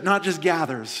church that not just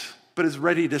gathers, but is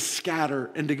ready to scatter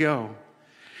and to go.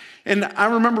 And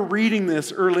I remember reading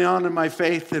this early on in my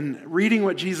faith and reading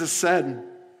what Jesus said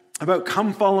about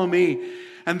come follow me.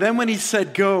 And then when he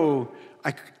said go,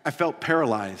 I felt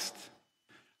paralyzed.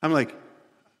 I'm like,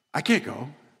 I can't go.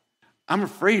 I'm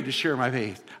afraid to share my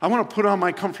faith. I want to put on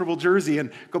my comfortable jersey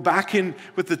and go back in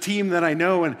with the team that I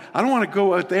know. And I don't want to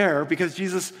go out there because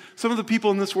Jesus, some of the people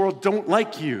in this world don't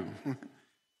like you. And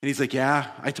he's like,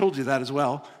 yeah, I told you that as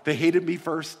well. They hated me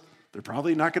first. They're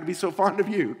probably not going to be so fond of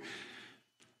you.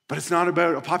 But it's not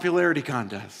about a popularity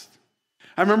contest.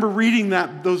 I remember reading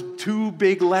those 2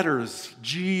 big letters,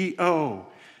 G-O.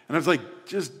 And I was like,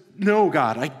 just no,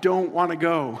 God, I don't want to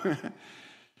go.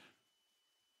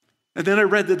 And then I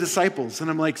read the disciples, and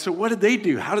I'm like, so what did they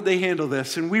do? How did they handle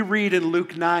this? And we read in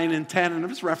Luke 9 and 10, and I'm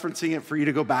just referencing it for you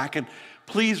to go back, and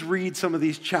please read some of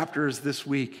these chapters this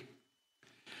week.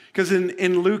 Because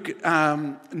in Luke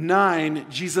 9,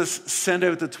 Jesus sent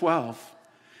out the 12.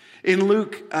 In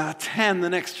Luke 10, the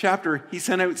next chapter, he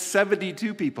sent out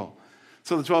 72 people.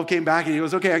 So the 12 came back, and he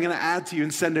goes, okay, I'm going to add to you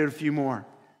and send out a few more.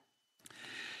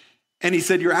 And he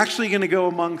said, you're actually going to go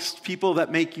amongst people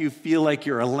that make you feel like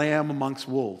you're a lamb amongst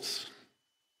wolves.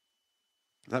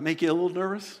 Does that make you a little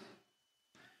nervous?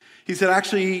 He said,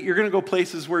 actually, you're going to go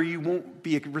places where you won't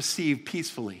be received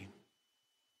peacefully.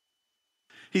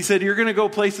 He said, you're going to go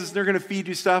places and they're going to feed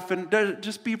you stuff, and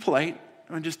just be polite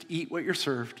and just eat what you're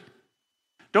served.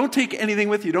 Don't take anything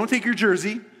with you. Don't take your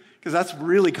jersey, because that's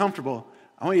really comfortable.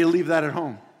 I want you to leave that at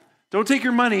home. Don't take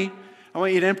your money. I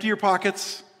want you to empty your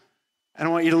pockets, and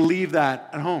I want you to leave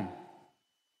that at home.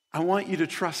 I want you to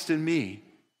trust in me.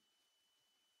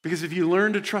 Because if you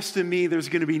learn to trust in me, there's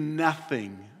going to be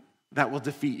nothing that will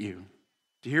defeat you.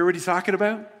 Do you hear what he's talking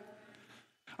about?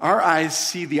 Our eyes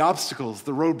see the obstacles,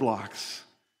 the roadblocks.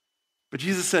 But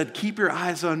Jesus said, keep your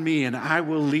eyes on me and I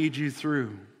will lead you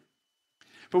through.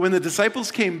 But when the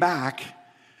disciples came back,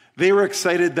 they were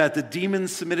excited that the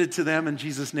demons submitted to them in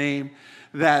Jesus' name,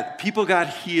 that people got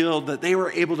healed, that they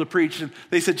were able to preach. And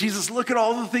they said, Jesus, look at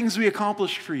all the things we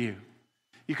accomplished for you.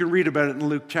 You can read about it in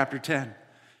Luke chapter 10.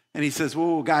 And he says,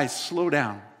 whoa, guys, slow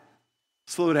down.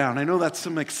 Slow down. I know that's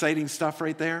some exciting stuff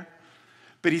right there.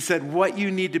 But he said, what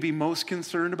you need to be most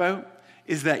concerned about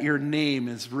is that your name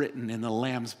is written in the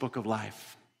Lamb's book of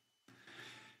life.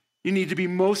 You need to be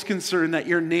most concerned that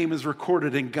your name is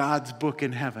recorded in God's book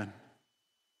in heaven.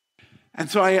 And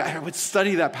so I would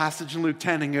study that passage in Luke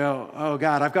 10 and go, oh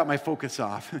God, I've got my focus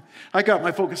off. I got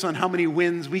my focus on how many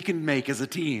wins we can make as a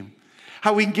team.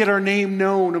 How we can get our name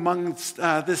known amongst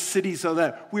this city so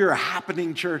that we're a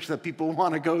happening church that people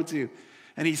want to go to.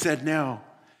 And he said, no.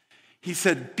 He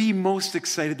said, be most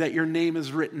excited that your name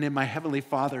is written in my heavenly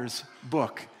Father's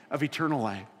book of eternal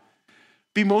life.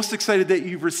 Be most excited that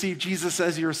you've received Jesus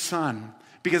as your son,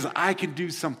 because I can do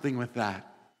something with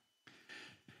that.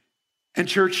 And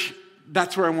church,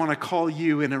 that's where I want to call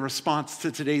you in a response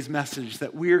to today's message,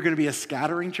 that we are going to be a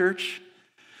scattering church,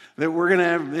 that we're going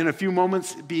to, in a few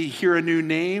moments, hear a new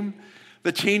name.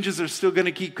 The changes are still going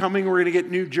to keep coming. We're going to get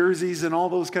new jerseys and all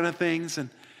those kind of things. And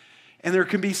there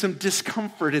can be some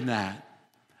discomfort in that.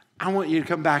 I want you to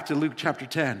come back to Luke chapter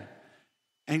 10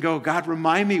 and go, God,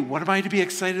 remind me, what am I to be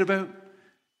excited about?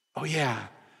 Oh yeah,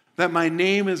 that my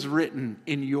name is written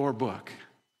in your book.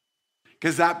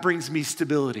 Because that brings me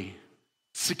stability,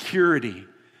 security.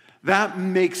 That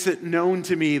makes it known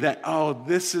to me that, oh,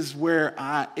 this is where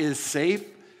I is safe.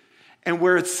 And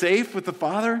where it's safe with the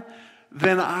Father,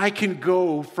 then I can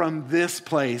go from this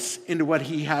place into what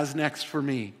he has next for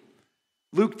me.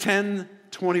 Luke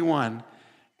 10:21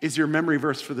 is your memory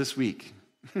verse for this week.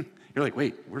 You're like,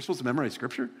 wait, we're supposed to memorize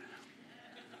scripture?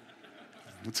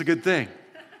 It's a good thing.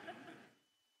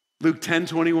 Luke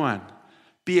 10:21.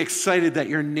 Be excited that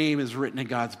your name is written in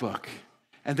God's book.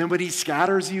 And then when he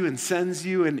scatters you and sends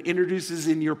you and introduces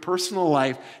in your personal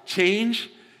life change,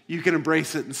 you can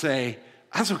embrace it and say,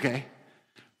 that's okay,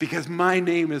 because my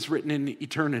name is written in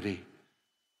eternity.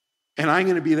 And I'm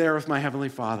going to be there with my Heavenly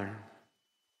Father.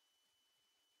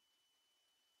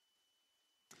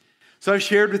 So I've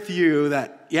shared with you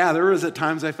that, yeah, there was at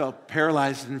times I felt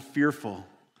paralyzed and fearful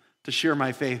to share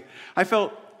my faith. I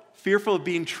felt fearful of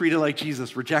being treated like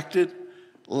Jesus, rejected,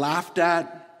 laughed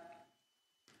at,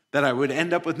 that I would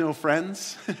end up with no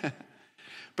friends.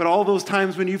 But all those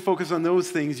times when you focus on those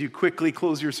things, you quickly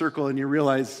close your circle and you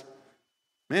realize,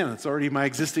 man, that's already my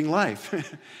existing life.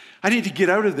 I need to get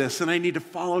out of this and I need to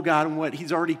follow God and what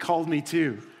he's already called me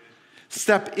to.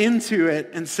 Step into it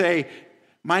and say,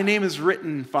 my name is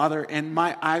written, Father, and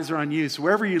my eyes are on you. So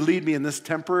wherever you lead me in this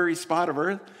temporary spot of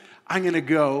earth, I'm going to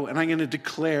go and I'm going to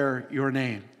declare your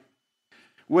name.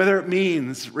 Whether it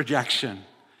means rejection,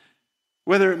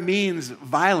 whether it means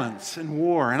violence and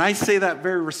war. And I say that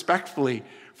very respectfully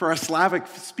for our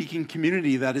Slavic-speaking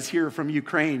community that is here from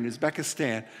Ukraine,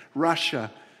 Uzbekistan,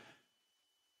 Russia.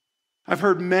 I've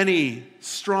heard many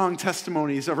strong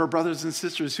testimonies of our brothers and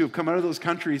sisters who have come out of those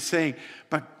countries saying,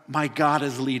 but my God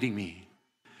is leading me.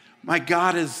 My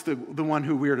God is the one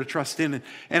who we are to trust in.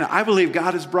 And I believe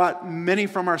God has brought many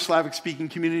from our Slavic-speaking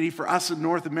community for us in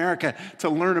North America to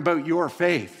learn about your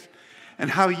faith and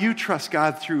how you trust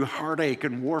God through heartache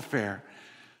and warfare.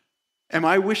 Am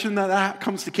I wishing that that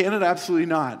comes to Canada? Absolutely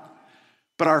not.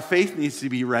 But our faith needs to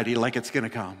be ready like it's going to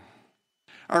come.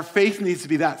 Our faith needs to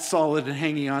be that solid and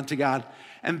hanging on to God.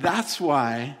 And that's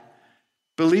why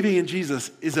believing in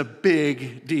Jesus is a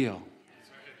big deal.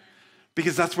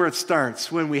 Because that's where it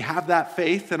starts. When we have that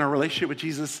faith in our relationship with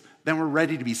Jesus, then we're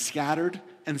ready to be scattered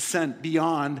and sent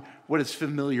beyond what is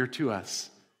familiar to us.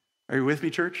 Are you with me,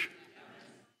 church?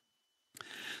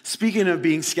 Speaking of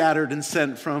being scattered and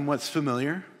sent from what's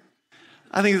familiar,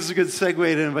 I think this is a good segue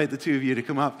to invite the two of you to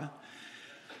come up.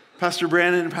 Pastors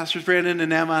Brandon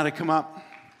and Emma to come up.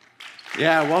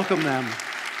 Yeah, welcome them.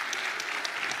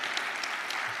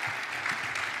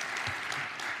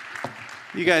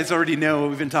 You guys already know what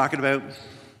we've been talking about.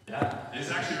 Yeah, it's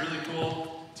actually really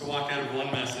cool to walk out of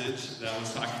one message that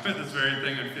was talking about this very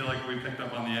thing and feel like we picked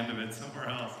up on the end of it somewhere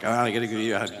else. Come on, I gotta give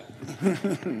you a hug.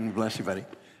 Bless you, buddy.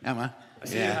 Emma. I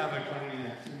see you have a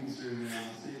Koinonia Kings room now.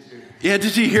 Yeah,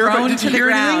 did you hear about it? Did you hear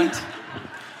anything?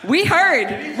 We heard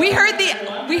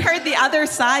the other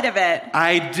side of it.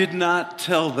 I did not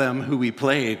tell them who we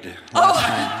played last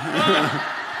time.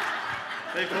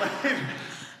 They played,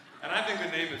 and I think the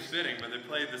name is fitting, but they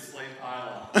played the Slate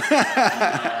Pylon.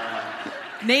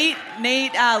 Nate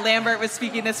Lambert was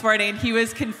speaking this morning. He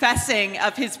was confessing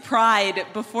of his pride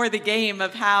before the game,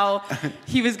 of how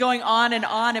he was going on and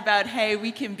on about, hey,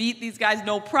 we can beat these guys,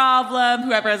 no problem.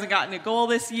 Whoever hasn't gotten a goal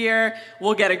this year,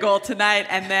 we'll get a goal tonight.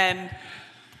 And then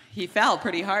he fell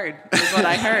pretty hard, is what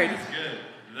I heard. It's good.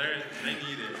 They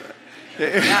need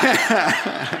it.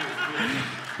 Yeah.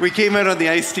 We came out on the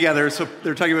ice together, so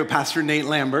they're talking about Pastor Nate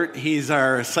Lambert. He's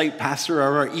our site pastor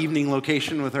of our evening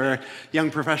location with our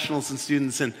young professionals and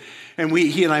students. And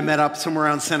he and I met up somewhere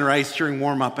around center ice during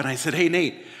warm-up, and I said, hey,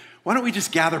 Nate, why don't we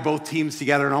just gather both teams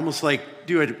together and almost like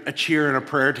do a cheer and a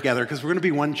prayer together, because we're going to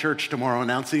be one church tomorrow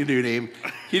announcing a new name.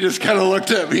 He just kind of looked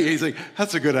at me. He's like,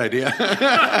 that's a good idea.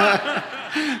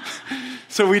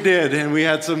 So we did, and we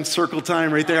had some circle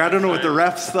time right there. I don't know what the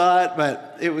refs thought,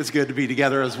 but it was good to be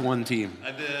together as one team.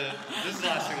 This is the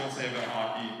last thing I'll say about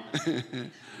hockey. You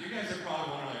guys are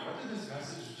probably wondering, like, what did this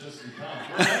message just become?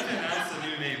 We're about to announce a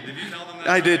new name. Did you tell them that?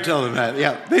 I did tell them that,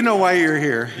 yeah. They know why you're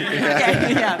here.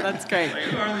 Yeah, that's great. Like,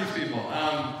 who are these people?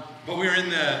 But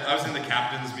I was in the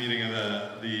captain's meeting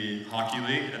of the hockey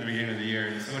league at the beginning of the year,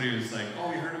 and somebody was like, oh,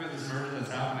 we heard about this merger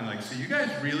that's happening. Like, so you guys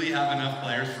really have enough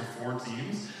players for 4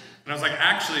 teams? And I was like,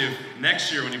 actually, if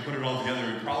next year when you put it all together,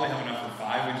 we probably have enough for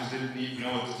 5. We just didn't even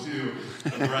know what to do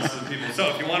with the rest of the people. So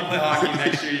if you want to play hockey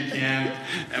next year, you can,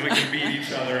 and we can beat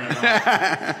each other. And all.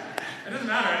 It doesn't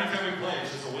matter. Anytime we play,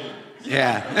 it's just a win.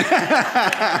 Yeah.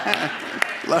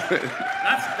 Love it.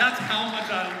 That's how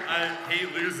much I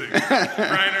hate losing. Bryan and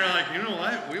I are like, you know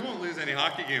what? We won't lose any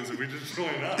hockey games if we just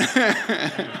join up.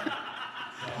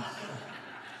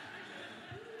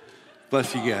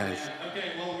 Bless you guys.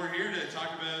 Okay, well, we're here to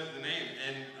talk about the name,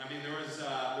 and I mean, there was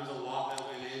a lot that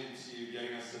went into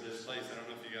getting us to this place. I don't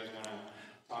know if you guys want to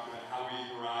talk about how we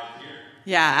arrived here.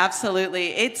 Yeah, absolutely.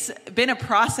 It's been a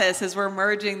process as we're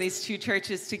merging these two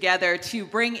churches together to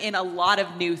bring in a lot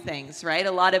of new things, right?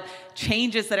 A lot of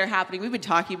changes that are happening. We've been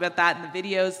talking about that in the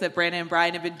videos that Brandon and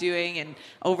Bryan have been doing, and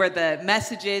over the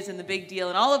messages and the big deal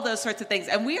and all of those sorts of things.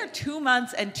 And we are 2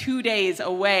 months and 2 days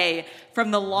away from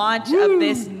the launch of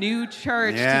this new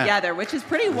church together, which is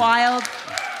pretty wild.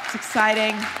 It's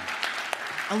exciting.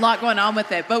 A lot going on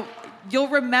with it. But you'll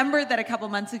remember that a couple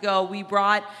months ago, we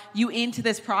brought you into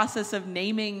this process of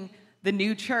naming the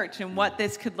new church and what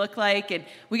this could look like. And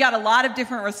we got a lot of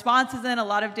different responses in, a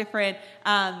lot of different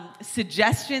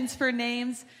suggestions for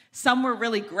names. Some were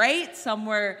really great. Some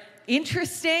were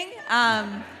interesting.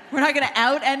 We're not going to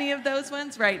out any of those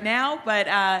ones right now. But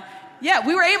yeah,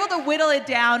 we were able to whittle it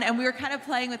down, and we were kind of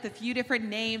playing with a few different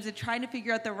names and trying to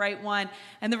figure out the right one.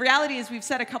 And the reality is, we've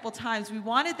said a couple times, we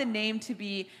wanted the name to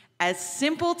be as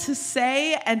simple to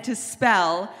say and to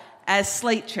spell as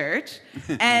Slate Church,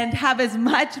 and have as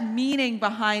much meaning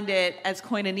behind it as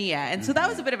Koinonia. And so that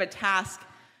was a bit of a task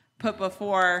put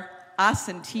before us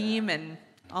and team and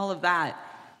all of that.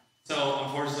 So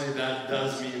unfortunately, that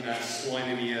does mean that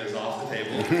Koinonia is off the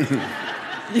table.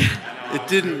 It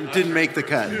didn't make the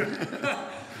cut.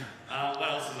 What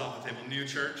else is off the table? New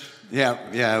church. Yeah.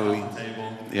 Off the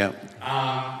table. Yeah.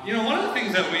 One of the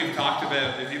things that we've talked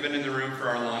about, if you've been in the room for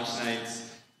our launch nights,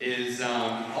 is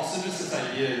also just this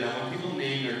idea that when people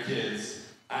name their kids,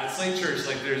 at Slate Church,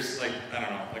 like there's like, I don't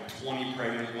know, like 20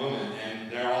 pregnant women,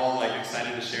 and they're all like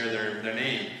excited to share their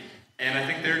name. And I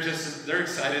think they're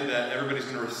excited that everybody's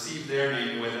going to receive their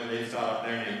name the way that they thought up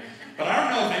their name. But I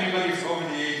don't know if anybody's over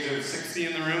the age of 60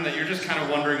 in the room, that you're just kind of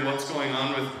wondering what's going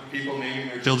on with people naming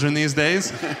their children these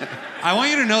days. I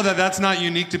want you to know that that's not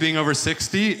unique to being over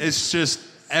 60. It's just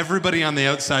everybody on the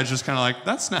outside is just kind of like,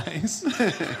 that's nice.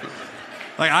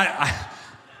 Like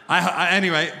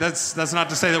anyway, that's not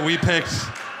to say that we picked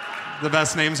the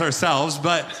best names ourselves,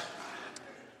 but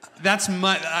that's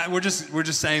we're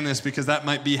just saying this because that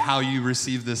might be how you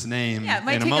receive this name. Yeah, it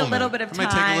might in take a a little bit of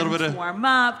time to warm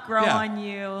up, grow on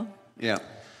you. Yeah.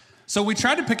 So we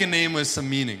tried to pick a name with some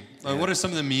meaning. What are some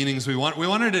of the meanings we want? We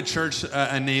wanted a church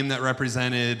a name that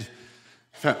represented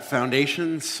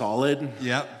Foundation, solid.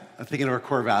 Yep. I'm thinking of our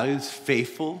core values: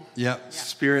 faithful. Yep.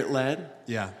 Spirit-led.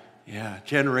 Yeah. Yeah.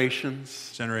 Generations.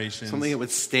 Something that would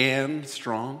stand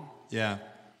strong. Yeah.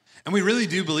 And we really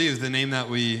do believe the name that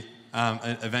we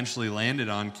eventually landed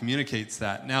on communicates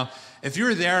that. Now, if you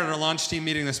were there at our launch team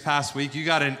meeting this past week, you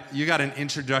got an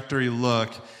introductory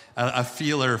look, a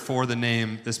feeler for the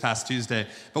name this past Tuesday.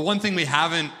 But one thing we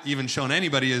haven't even shown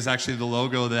anybody is actually the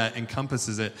logo that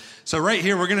encompasses it. So right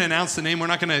here, we're going to announce the name. We're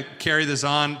not going to carry this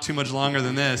on too much longer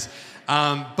than this.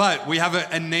 But we have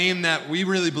a name that we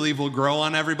really believe will grow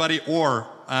on everybody or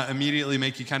immediately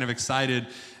make you kind of excited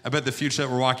about the future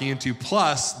that we're walking into,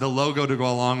 plus the logo to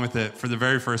go along with it for the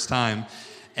very first time.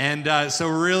 And so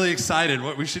we're really excited.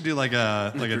 What we should do like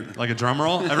a drum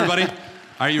roll, everybody?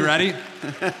 Are you ready?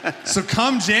 So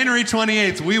come January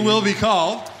 28th, we will be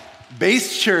called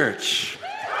Base Church.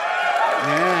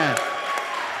 Yeah.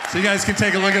 So you guys can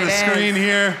take a look at the screen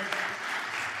here.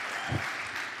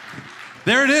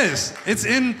 There it is. It's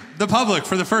in the public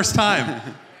for the first time.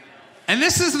 And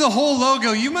this is the whole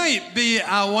logo. You might be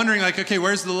wondering, like, okay,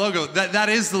 where's the logo? That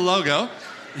is the logo.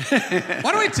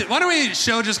 Why don't we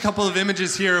show just a couple of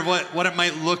images here of what it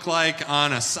might look like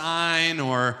on a sign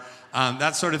or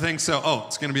that sort of thing. So,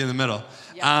 it's going to be in the middle.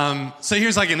 Yep. So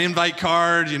here's like an invite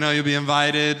card. You'll be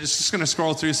invited. It's just going to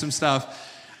scroll through some stuff.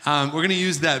 We're going to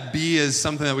use that B as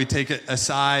something that we take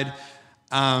aside.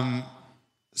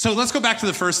 So let's go back to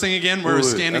the first thing again. We're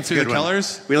scanning through the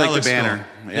colors. We like the banner.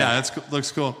 Cool. Yeah, that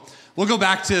looks cool. We'll go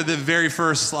back to the very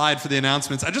first slide for the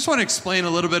announcements. I just want to explain a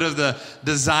little bit of the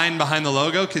design behind the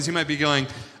logo, because you might be going,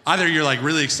 either you're like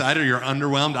really excited or you're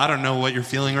underwhelmed. I don't know what you're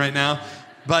feeling right now.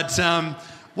 But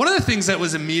one of the things that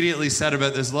was immediately said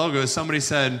about this logo is somebody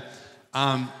said,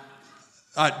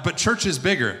 but church is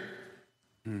bigger.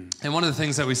 And one of the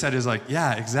things that we said is like,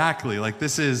 yeah, exactly. Like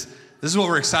this is what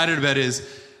we're excited about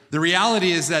is, the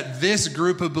reality is that this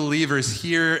group of believers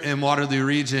here in Waterloo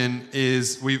region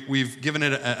we've given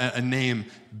it a name,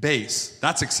 Base.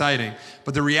 That's exciting.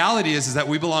 But the reality is that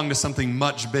we belong to something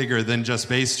much bigger than just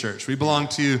Base Church. We belong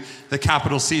to the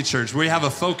capital C Church. We have a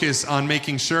focus on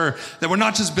making sure that we're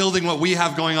not just building what we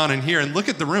have going on in here. And look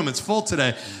at the room, it's full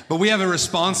today. But we have a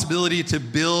responsibility to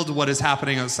build what is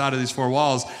happening outside of these four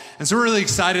walls. And so we're really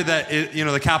excited that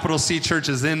the capital C Church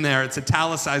is in there. It's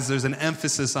italicized, there's an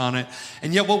emphasis on it.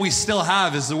 And yet what we still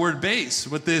have is the word base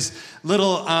with this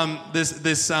little,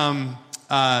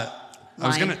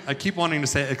 I keep wanting to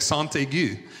say accent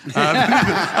aigu.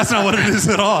 That's not what it is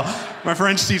at all. My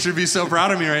French teacher would be so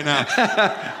proud of me right now.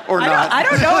 Or not. I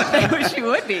don't know if they wish you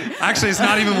would be. Actually, it's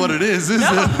not even what it is it?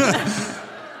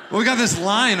 Well, we got this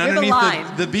line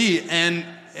underneath the B, and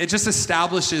it just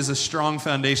establishes a strong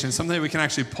foundation, something that we can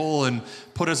actually pull and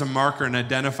put as a marker and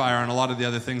identifier on a lot of the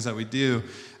other things that we do.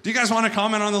 Do you guys want to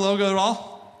comment on the logo at all?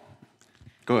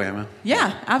 Go, Emma.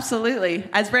 Yeah, absolutely.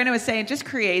 As Brandon was saying, it just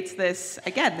creates this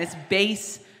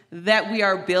base that we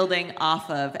are building off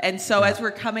of. And so as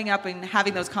we're coming up and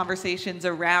having those conversations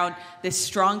around this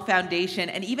strong foundation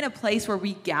and even a place where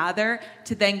we gather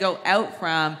to then go out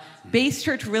from, Base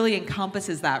Church really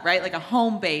encompasses that, right? Like a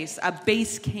home base, a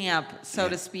base camp, so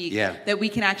to speak, that we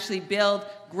can actually build,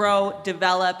 grow,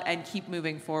 develop, and keep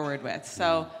moving forward with.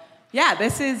 So yeah,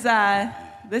 this is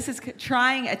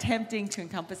attempting to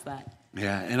encompass that.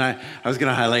 Yeah, and I was going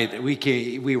to highlight,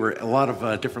 we were, a lot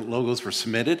of different logos were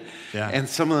submitted, and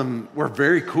some of them were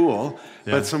very cool,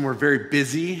 but some were very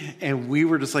busy, and we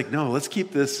were just like, no, let's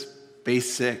keep this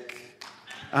basic.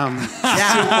 Come on.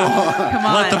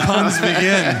 Let the puns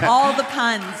begin. All the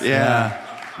puns.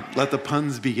 Yeah, let the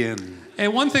puns begin. Hey,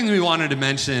 one thing we wanted to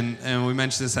mention, and we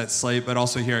mentioned this at Slate, but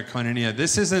also here at Koinonia,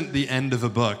 this isn't the end of a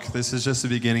book. This is just the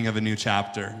beginning of a new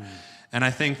chapter. And I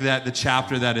think that the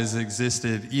chapter that has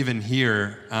existed even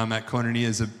here at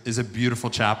Koinonia is a beautiful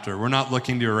chapter. We're not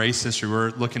looking to erase history.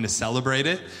 We're looking to celebrate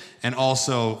it and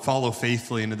also follow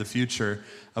faithfully into the future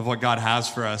of what God has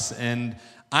for us. And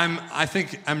I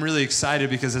think I'm really excited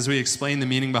because as we explain the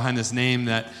meaning behind this name,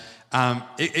 that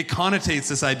it connotates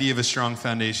this idea of a strong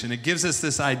foundation. It gives us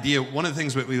this idea. One of the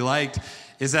things that we liked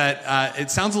is that it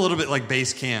sounds a little bit like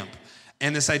base camp.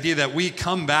 And this idea that we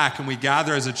come back and we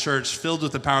gather as a church filled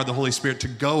with the power of the Holy Spirit to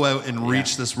go out and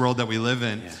reach this world that we live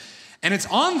in. Yeah. And it's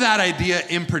on that idea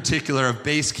in particular of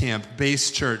base camp, base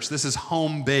church. This is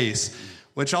home base,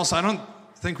 which also I don't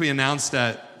think we announced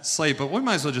at Slate, but we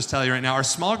might as well just tell you right now, our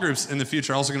small groups in the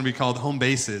future are also going to be called home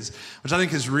bases, which I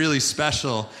think is really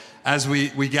special as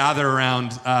we gather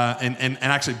around and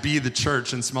actually be the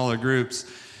church in smaller groups.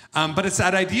 But it's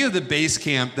that idea of the base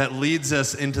camp that leads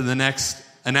us into the next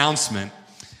announcement.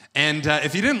 And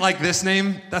if you didn't like this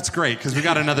name, that's great, because we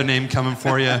got another name coming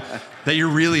for you that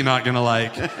you're really not going to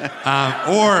like,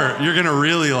 or you're going to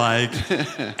really like.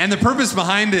 And the purpose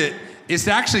behind it is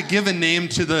to actually give a name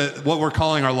to what we're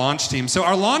calling our launch team. So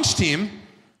our launch team,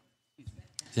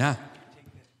 they're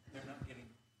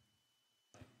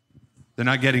They're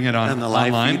not getting it And the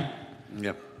live online? feed?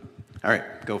 Yep. All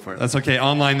right, go for it. That's okay.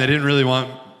 Online, they didn't really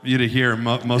want you to hear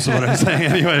most of what I'm saying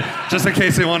anyway, just in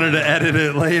case they wanted to edit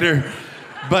it later.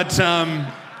 But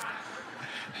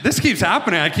this keeps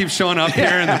happening. I keep showing up here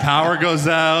and the power goes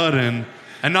out and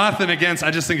nothing against,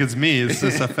 I just think it's me. It's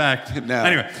this effect. No.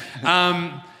 Anyway,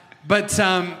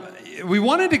 we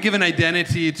wanted to give an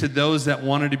identity to those that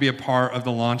wanted to be a part of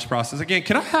the launch process. Again,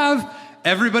 can I have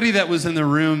everybody that was in the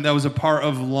room that was a part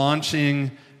of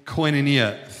launching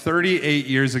Koinonia 38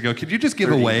 years ago? Could you just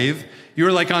give a wave? You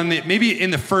were like maybe in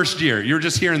the first year. You were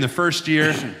just here in the first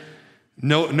year.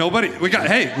 Nobody.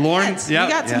 Hey, Lauren. Hands. Yeah,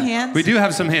 We got some hands. We do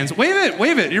have some hands. Wave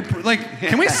it. You're like,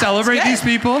 can we celebrate these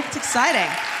people? It's exciting.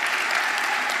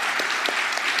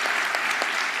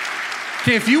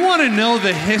 Okay, if you want to know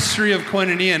the history of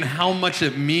Koinonia and how much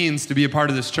it means to be a part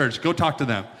of this church, go talk to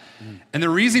them. And the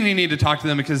reason you need to talk to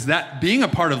them because that being a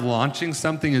part of launching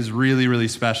something is really, really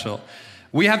special.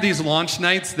 We have these launch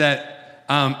nights that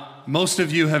most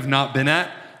of you have not been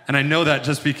at, and I know that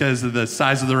just because of the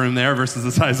size of the room there versus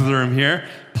the size of the room here.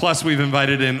 Plus, we've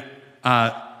invited in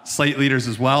slate leaders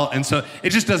as well, and so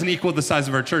it just doesn't equal the size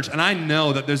of our church. And I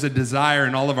know that there's a desire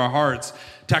in all of our hearts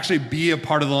to actually be a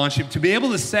part of the launch team, to be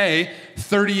able to say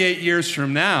 38 years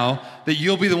from now that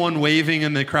you'll be the one waving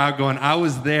in the crowd going, I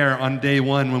was there on day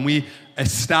one when we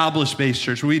established Base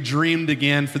Church. We dreamed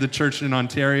again for the church in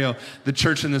Ontario, the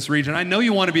church in this region. I know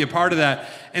you want to be a part of that.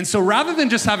 And so rather than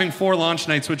just having 4 launch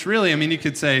nights, which really, I mean, you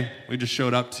could say we just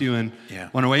showed up to you and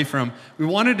went away from, we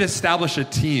wanted to establish a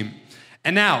team.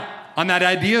 And now, on that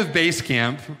idea of Base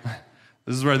Camp,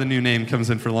 this is where the new name comes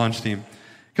in for launch team,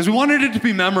 because we wanted it to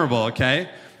be memorable, okay?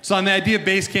 So on the idea of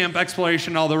base camp,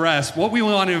 exploration, all the rest, what we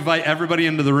want to invite everybody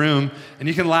into the room, and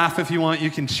you can laugh if you want, you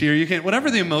can cheer, you can,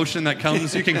 whatever the emotion that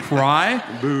comes, you can cry.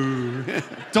 Boo.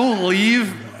 Don't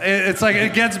leave. It's like,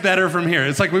 it gets better from here.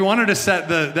 It's like we wanted to set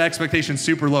the expectation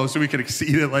super low so we could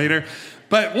exceed it later.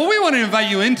 But what we want to invite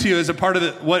you into as a part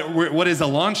of what is a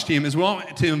launch team is we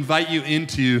want to invite you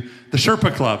into the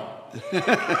Sherpa Club.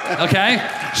 Okay?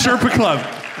 Sherpa Club.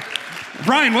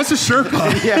 Bryan, what's a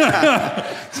Sherpa?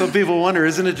 Yeah. Some people wonder,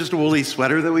 isn't it just a woolly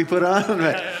sweater that we put on?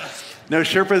 But no,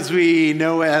 Sherpas we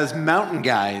know as mountain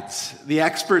guides, the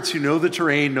experts who know the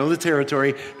terrain, know the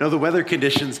territory, know the weather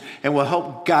conditions, and will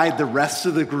help guide the rest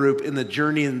of the group in the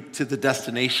journey to the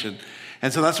destination.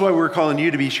 And so that's why we're calling you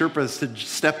to be Sherpas, to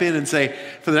step in and say,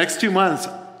 for the next 2 months,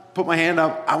 put my hand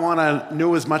up. I want to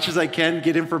know as much as I can,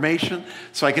 get information,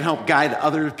 so I can help guide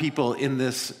other people in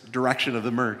this direction of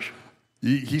the merge.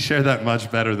 He shared that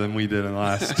much better than we did in the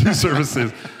last 2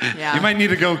 services. Yeah. You might need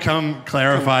to come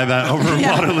clarify that over in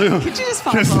Waterloo. Could you just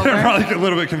pop Because over? they're probably a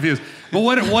little bit confused. But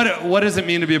what does it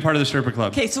mean to be a part of the Sherpa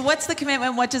Club? Okay, so what's the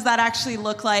commitment? What does that actually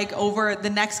look like over the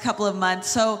next couple of months?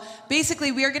 So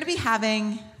basically, we are going to be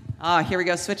having... here we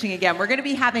go, switching again. We're going to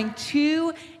be having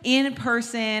 2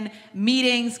 in-person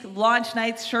meetings, launch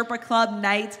nights, Sherpa Club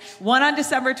nights, one on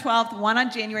December 12th, one on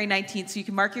January 19th. So you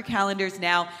can mark your calendars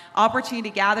now.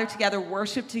 Opportunity to gather together,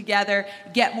 worship together,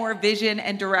 get more vision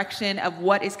and direction of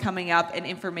what is coming up and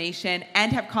information,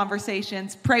 and have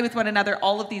conversations, pray with one another,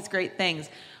 all of these great things.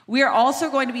 We are also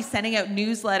going to be sending out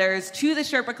newsletters to the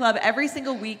Sherpa Club every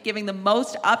single week, giving the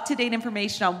most up-to-date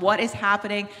information on what is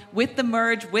happening with the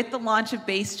merge, with the launch of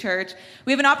Base Church.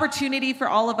 We have an opportunity for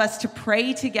all of us to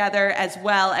pray together as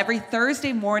well. Every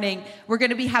Thursday morning, we're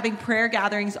going to be having prayer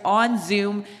gatherings on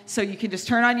Zoom, so you can just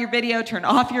turn on your video, turn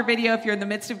off your video if you're in the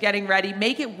midst of getting ready.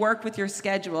 Make it work with your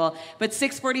schedule. But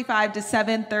 6:45 to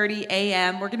 7:30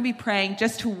 a.m., we're going to be praying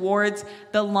just towards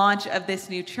the launch of this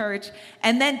new church.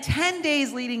 And then 10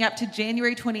 days leading up to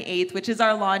January 28th, which is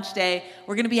our launch day,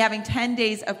 we're going to be having 10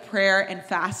 days of prayer and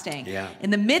fasting. Yeah. In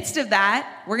the midst of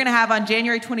that, we're going to have on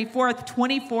January 24th,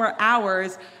 24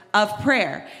 hours of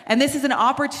prayer. And this is an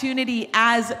opportunity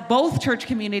as both church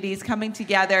communities coming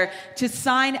together to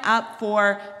sign up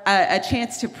for a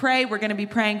chance to pray. We're going to be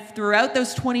praying throughout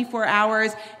those 24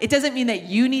 hours. It doesn't mean that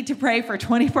you need to pray for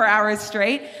 24 hours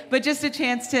straight, but just a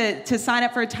chance to sign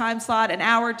up for a time slot, an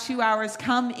hour, 2 hours,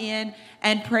 come in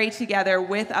and pray together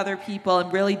with other people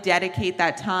and really dedicate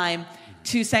that time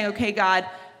to saying, okay, God,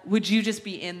 would you just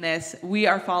be in this? We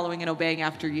are following and obeying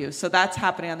after you. So that's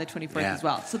happening on the 24th as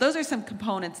well. So those are some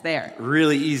components there.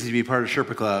 Really easy to be part of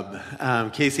Sherpa Club.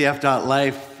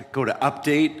 KCF.life, go to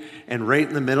update, and right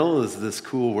in the middle is this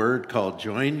cool word called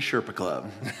Join Sherpa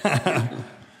Club.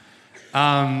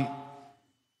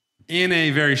 In a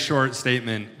very short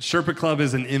statement, Sherpa Club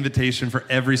is an invitation for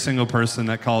every single person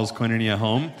that calls Koinonia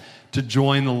home to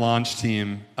join the launch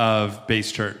team of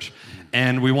Base Church.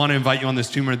 And we want to invite you on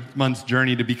this 2-month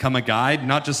journey to become a guide,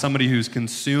 not just somebody who's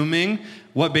consuming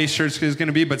what Base Church is going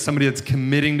to be, but somebody that's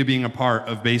committing to being a part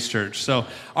of Base Church. So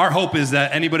our hope is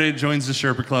that anybody that joins the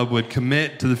Sherpa Club would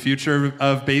commit to the future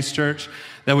of Base Church,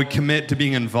 that would commit to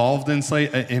being involved in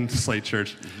Slate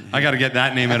Church. I got to get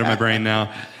that name out of my brain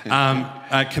now.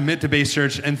 Commit to Base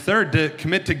Church. And third, to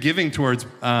commit to giving towards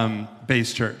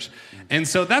Base Church. And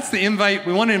so that's the invite.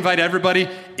 We want to invite everybody.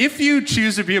 If you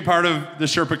choose to be a part of the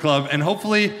Sherpa Club, and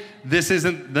hopefully this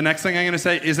isn't, the next thing I'm going to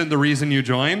say isn't the reason you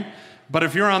join, but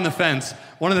if you're on the fence,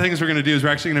 one of the things we're going to do is we're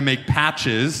actually going to make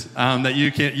patches that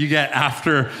you get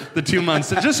after the 2 months.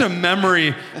 So just a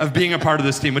memory of being a part of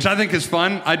this team, which I think is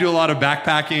fun. I do a lot of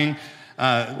backpacking.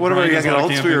 One of our young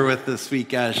adults we were with this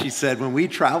week, she said, when we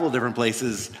travel different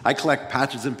places, I collect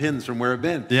patches and pins from where I've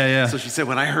been. Yeah. So she said,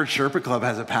 when I heard Sherpa Club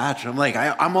has a patch, I'm like,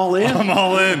 I'm all in. I'm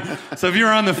all in. So if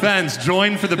you're on the fence,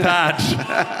 join for the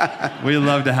patch. We'd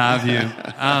love to have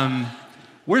you.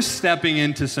 We're stepping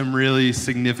into some really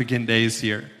significant days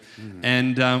here.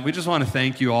 And we just want to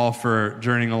thank you all for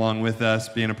journeying along with us,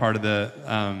 being a part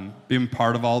of being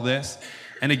part of all this.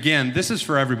 And again, this is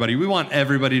for everybody. We want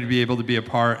everybody to be able to be a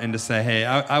part and to say, hey,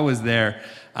 I was there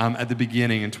at the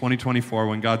beginning in 2024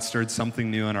 when God stirred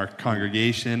something new in our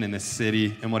congregation, in the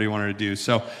city, and what he wanted to do.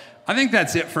 So I think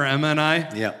that's it for Emma and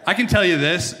I. Yeah. I can tell you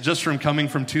this, just from coming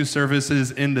from 2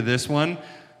 services into this one,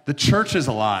 the church is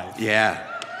alive. Yeah.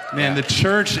 Man, the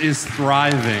church is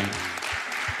thriving.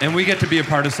 And we get to be a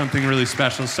part of something really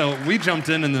special. So we jumped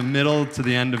in the middle to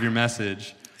the end of your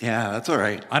message. Yeah, that's all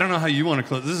right. I don't know how you want to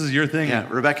close. This is your thing. Yeah,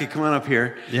 Rebecca, come on up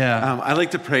here. Yeah. I'd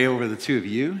like to pray over the two of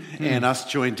you and us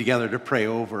join together to pray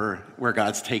over where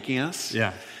God's taking us.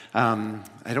 Yeah.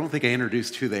 I don't think I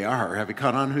introduced who they are. Have you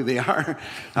caught on who they are?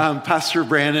 Pastor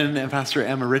Brandon and Pastor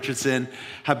Emma Richardson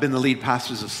have been the lead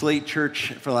pastors of Slate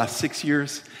Church for the last 6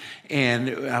 years.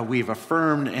 And we've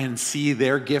affirmed and see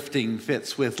their gifting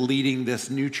fits with leading this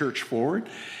new church forward.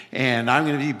 And I'm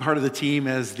going to be part of the team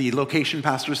as the location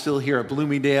pastor still here at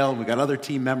Bloomingdale. We've got other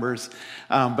team members.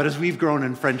 But as we've grown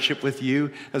in friendship with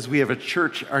you, as we have a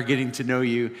church are getting to know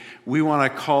you, we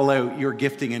want to call out your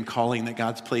gifting and calling that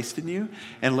God's placed in you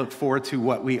and look forward to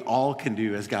what we all can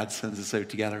do as God sends us out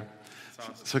together.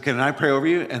 Awesome. So can I pray over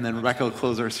you? And then Rebecca will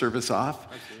close our service off.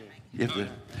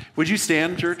 Would you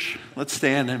stand, church? Let's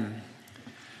stand. And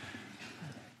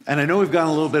I know we've gone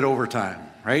a little bit overtime,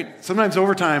 right? Sometimes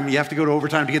overtime, you have to go to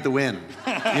overtime to get the win.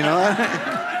 You know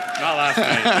that? Not last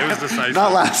night. It was decisive.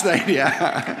 Not last night,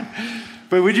 yeah.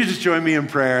 But would you just join me in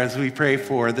prayer as we pray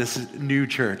for this new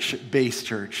church, Base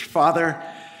Church? Father,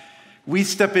 we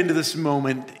step into this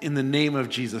moment in the name of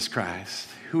Jesus Christ,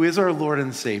 who is our Lord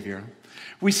and Savior.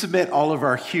 We submit all of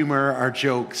our humor, our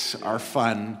jokes, our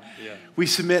fun. Yeah. We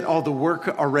submit all the work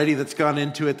already that's gone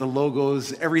into it, the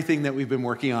logos, everything that we've been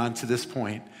working on to this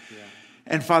point. Yeah.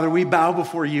 And Father, we bow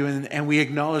before you and we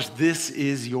acknowledge this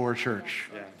is your church.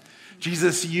 Yeah.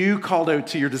 Jesus, you called out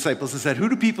to your disciples and said, who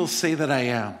do people say that I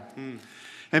am?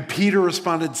 And Peter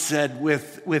responded, said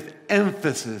with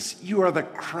emphasis, you are the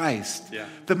Christ,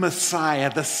 the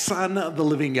Messiah, the Son of the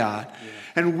living God. Yeah.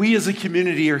 And we as a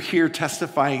community are here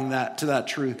testifying to that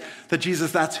truth, that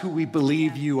Jesus, that's who we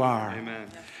believe you are. Amen.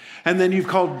 And then you've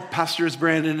called Pastors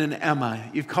Brandon and Emma.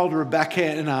 You've called Rebecca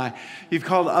and I. You've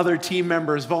called other team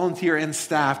members, volunteer and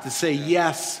staff to say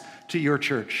yes to your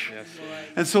church. Yes,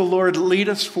 and so, Lord, lead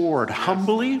us forward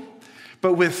humbly,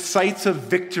 but with sights of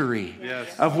victory,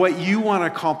 of what you want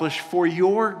to accomplish for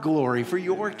your glory, for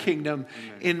your kingdom,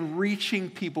 in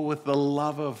reaching people with the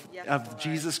love of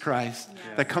Jesus Christ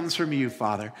that comes from you,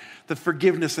 Father, the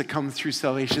forgiveness that comes through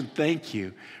salvation. Thank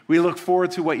you. We look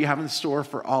forward to what you have in store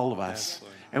for all of us,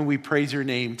 and we praise your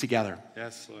name together.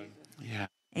 Yes, Lord. Yeah.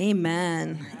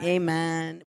 Amen.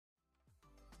 Amen.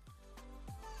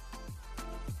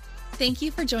 Thank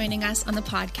you for joining us on the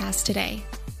podcast today.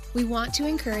 We want to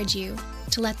encourage you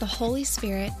to let the Holy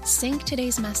Spirit sink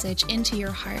today's message into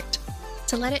your heart,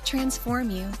 to let it transform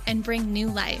you and bring new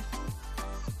life.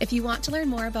 If you want to learn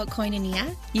more about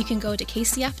Koinonia, you can go to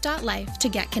kcf.life to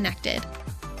get connected.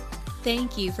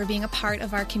 Thank you for being a part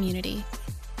of our community.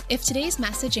 If today's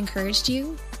message encouraged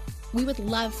you, we would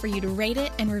love for you to rate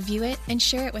it and review it and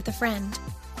share it with a friend.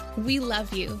 We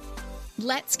love you.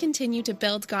 Let's continue to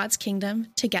build God's kingdom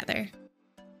together.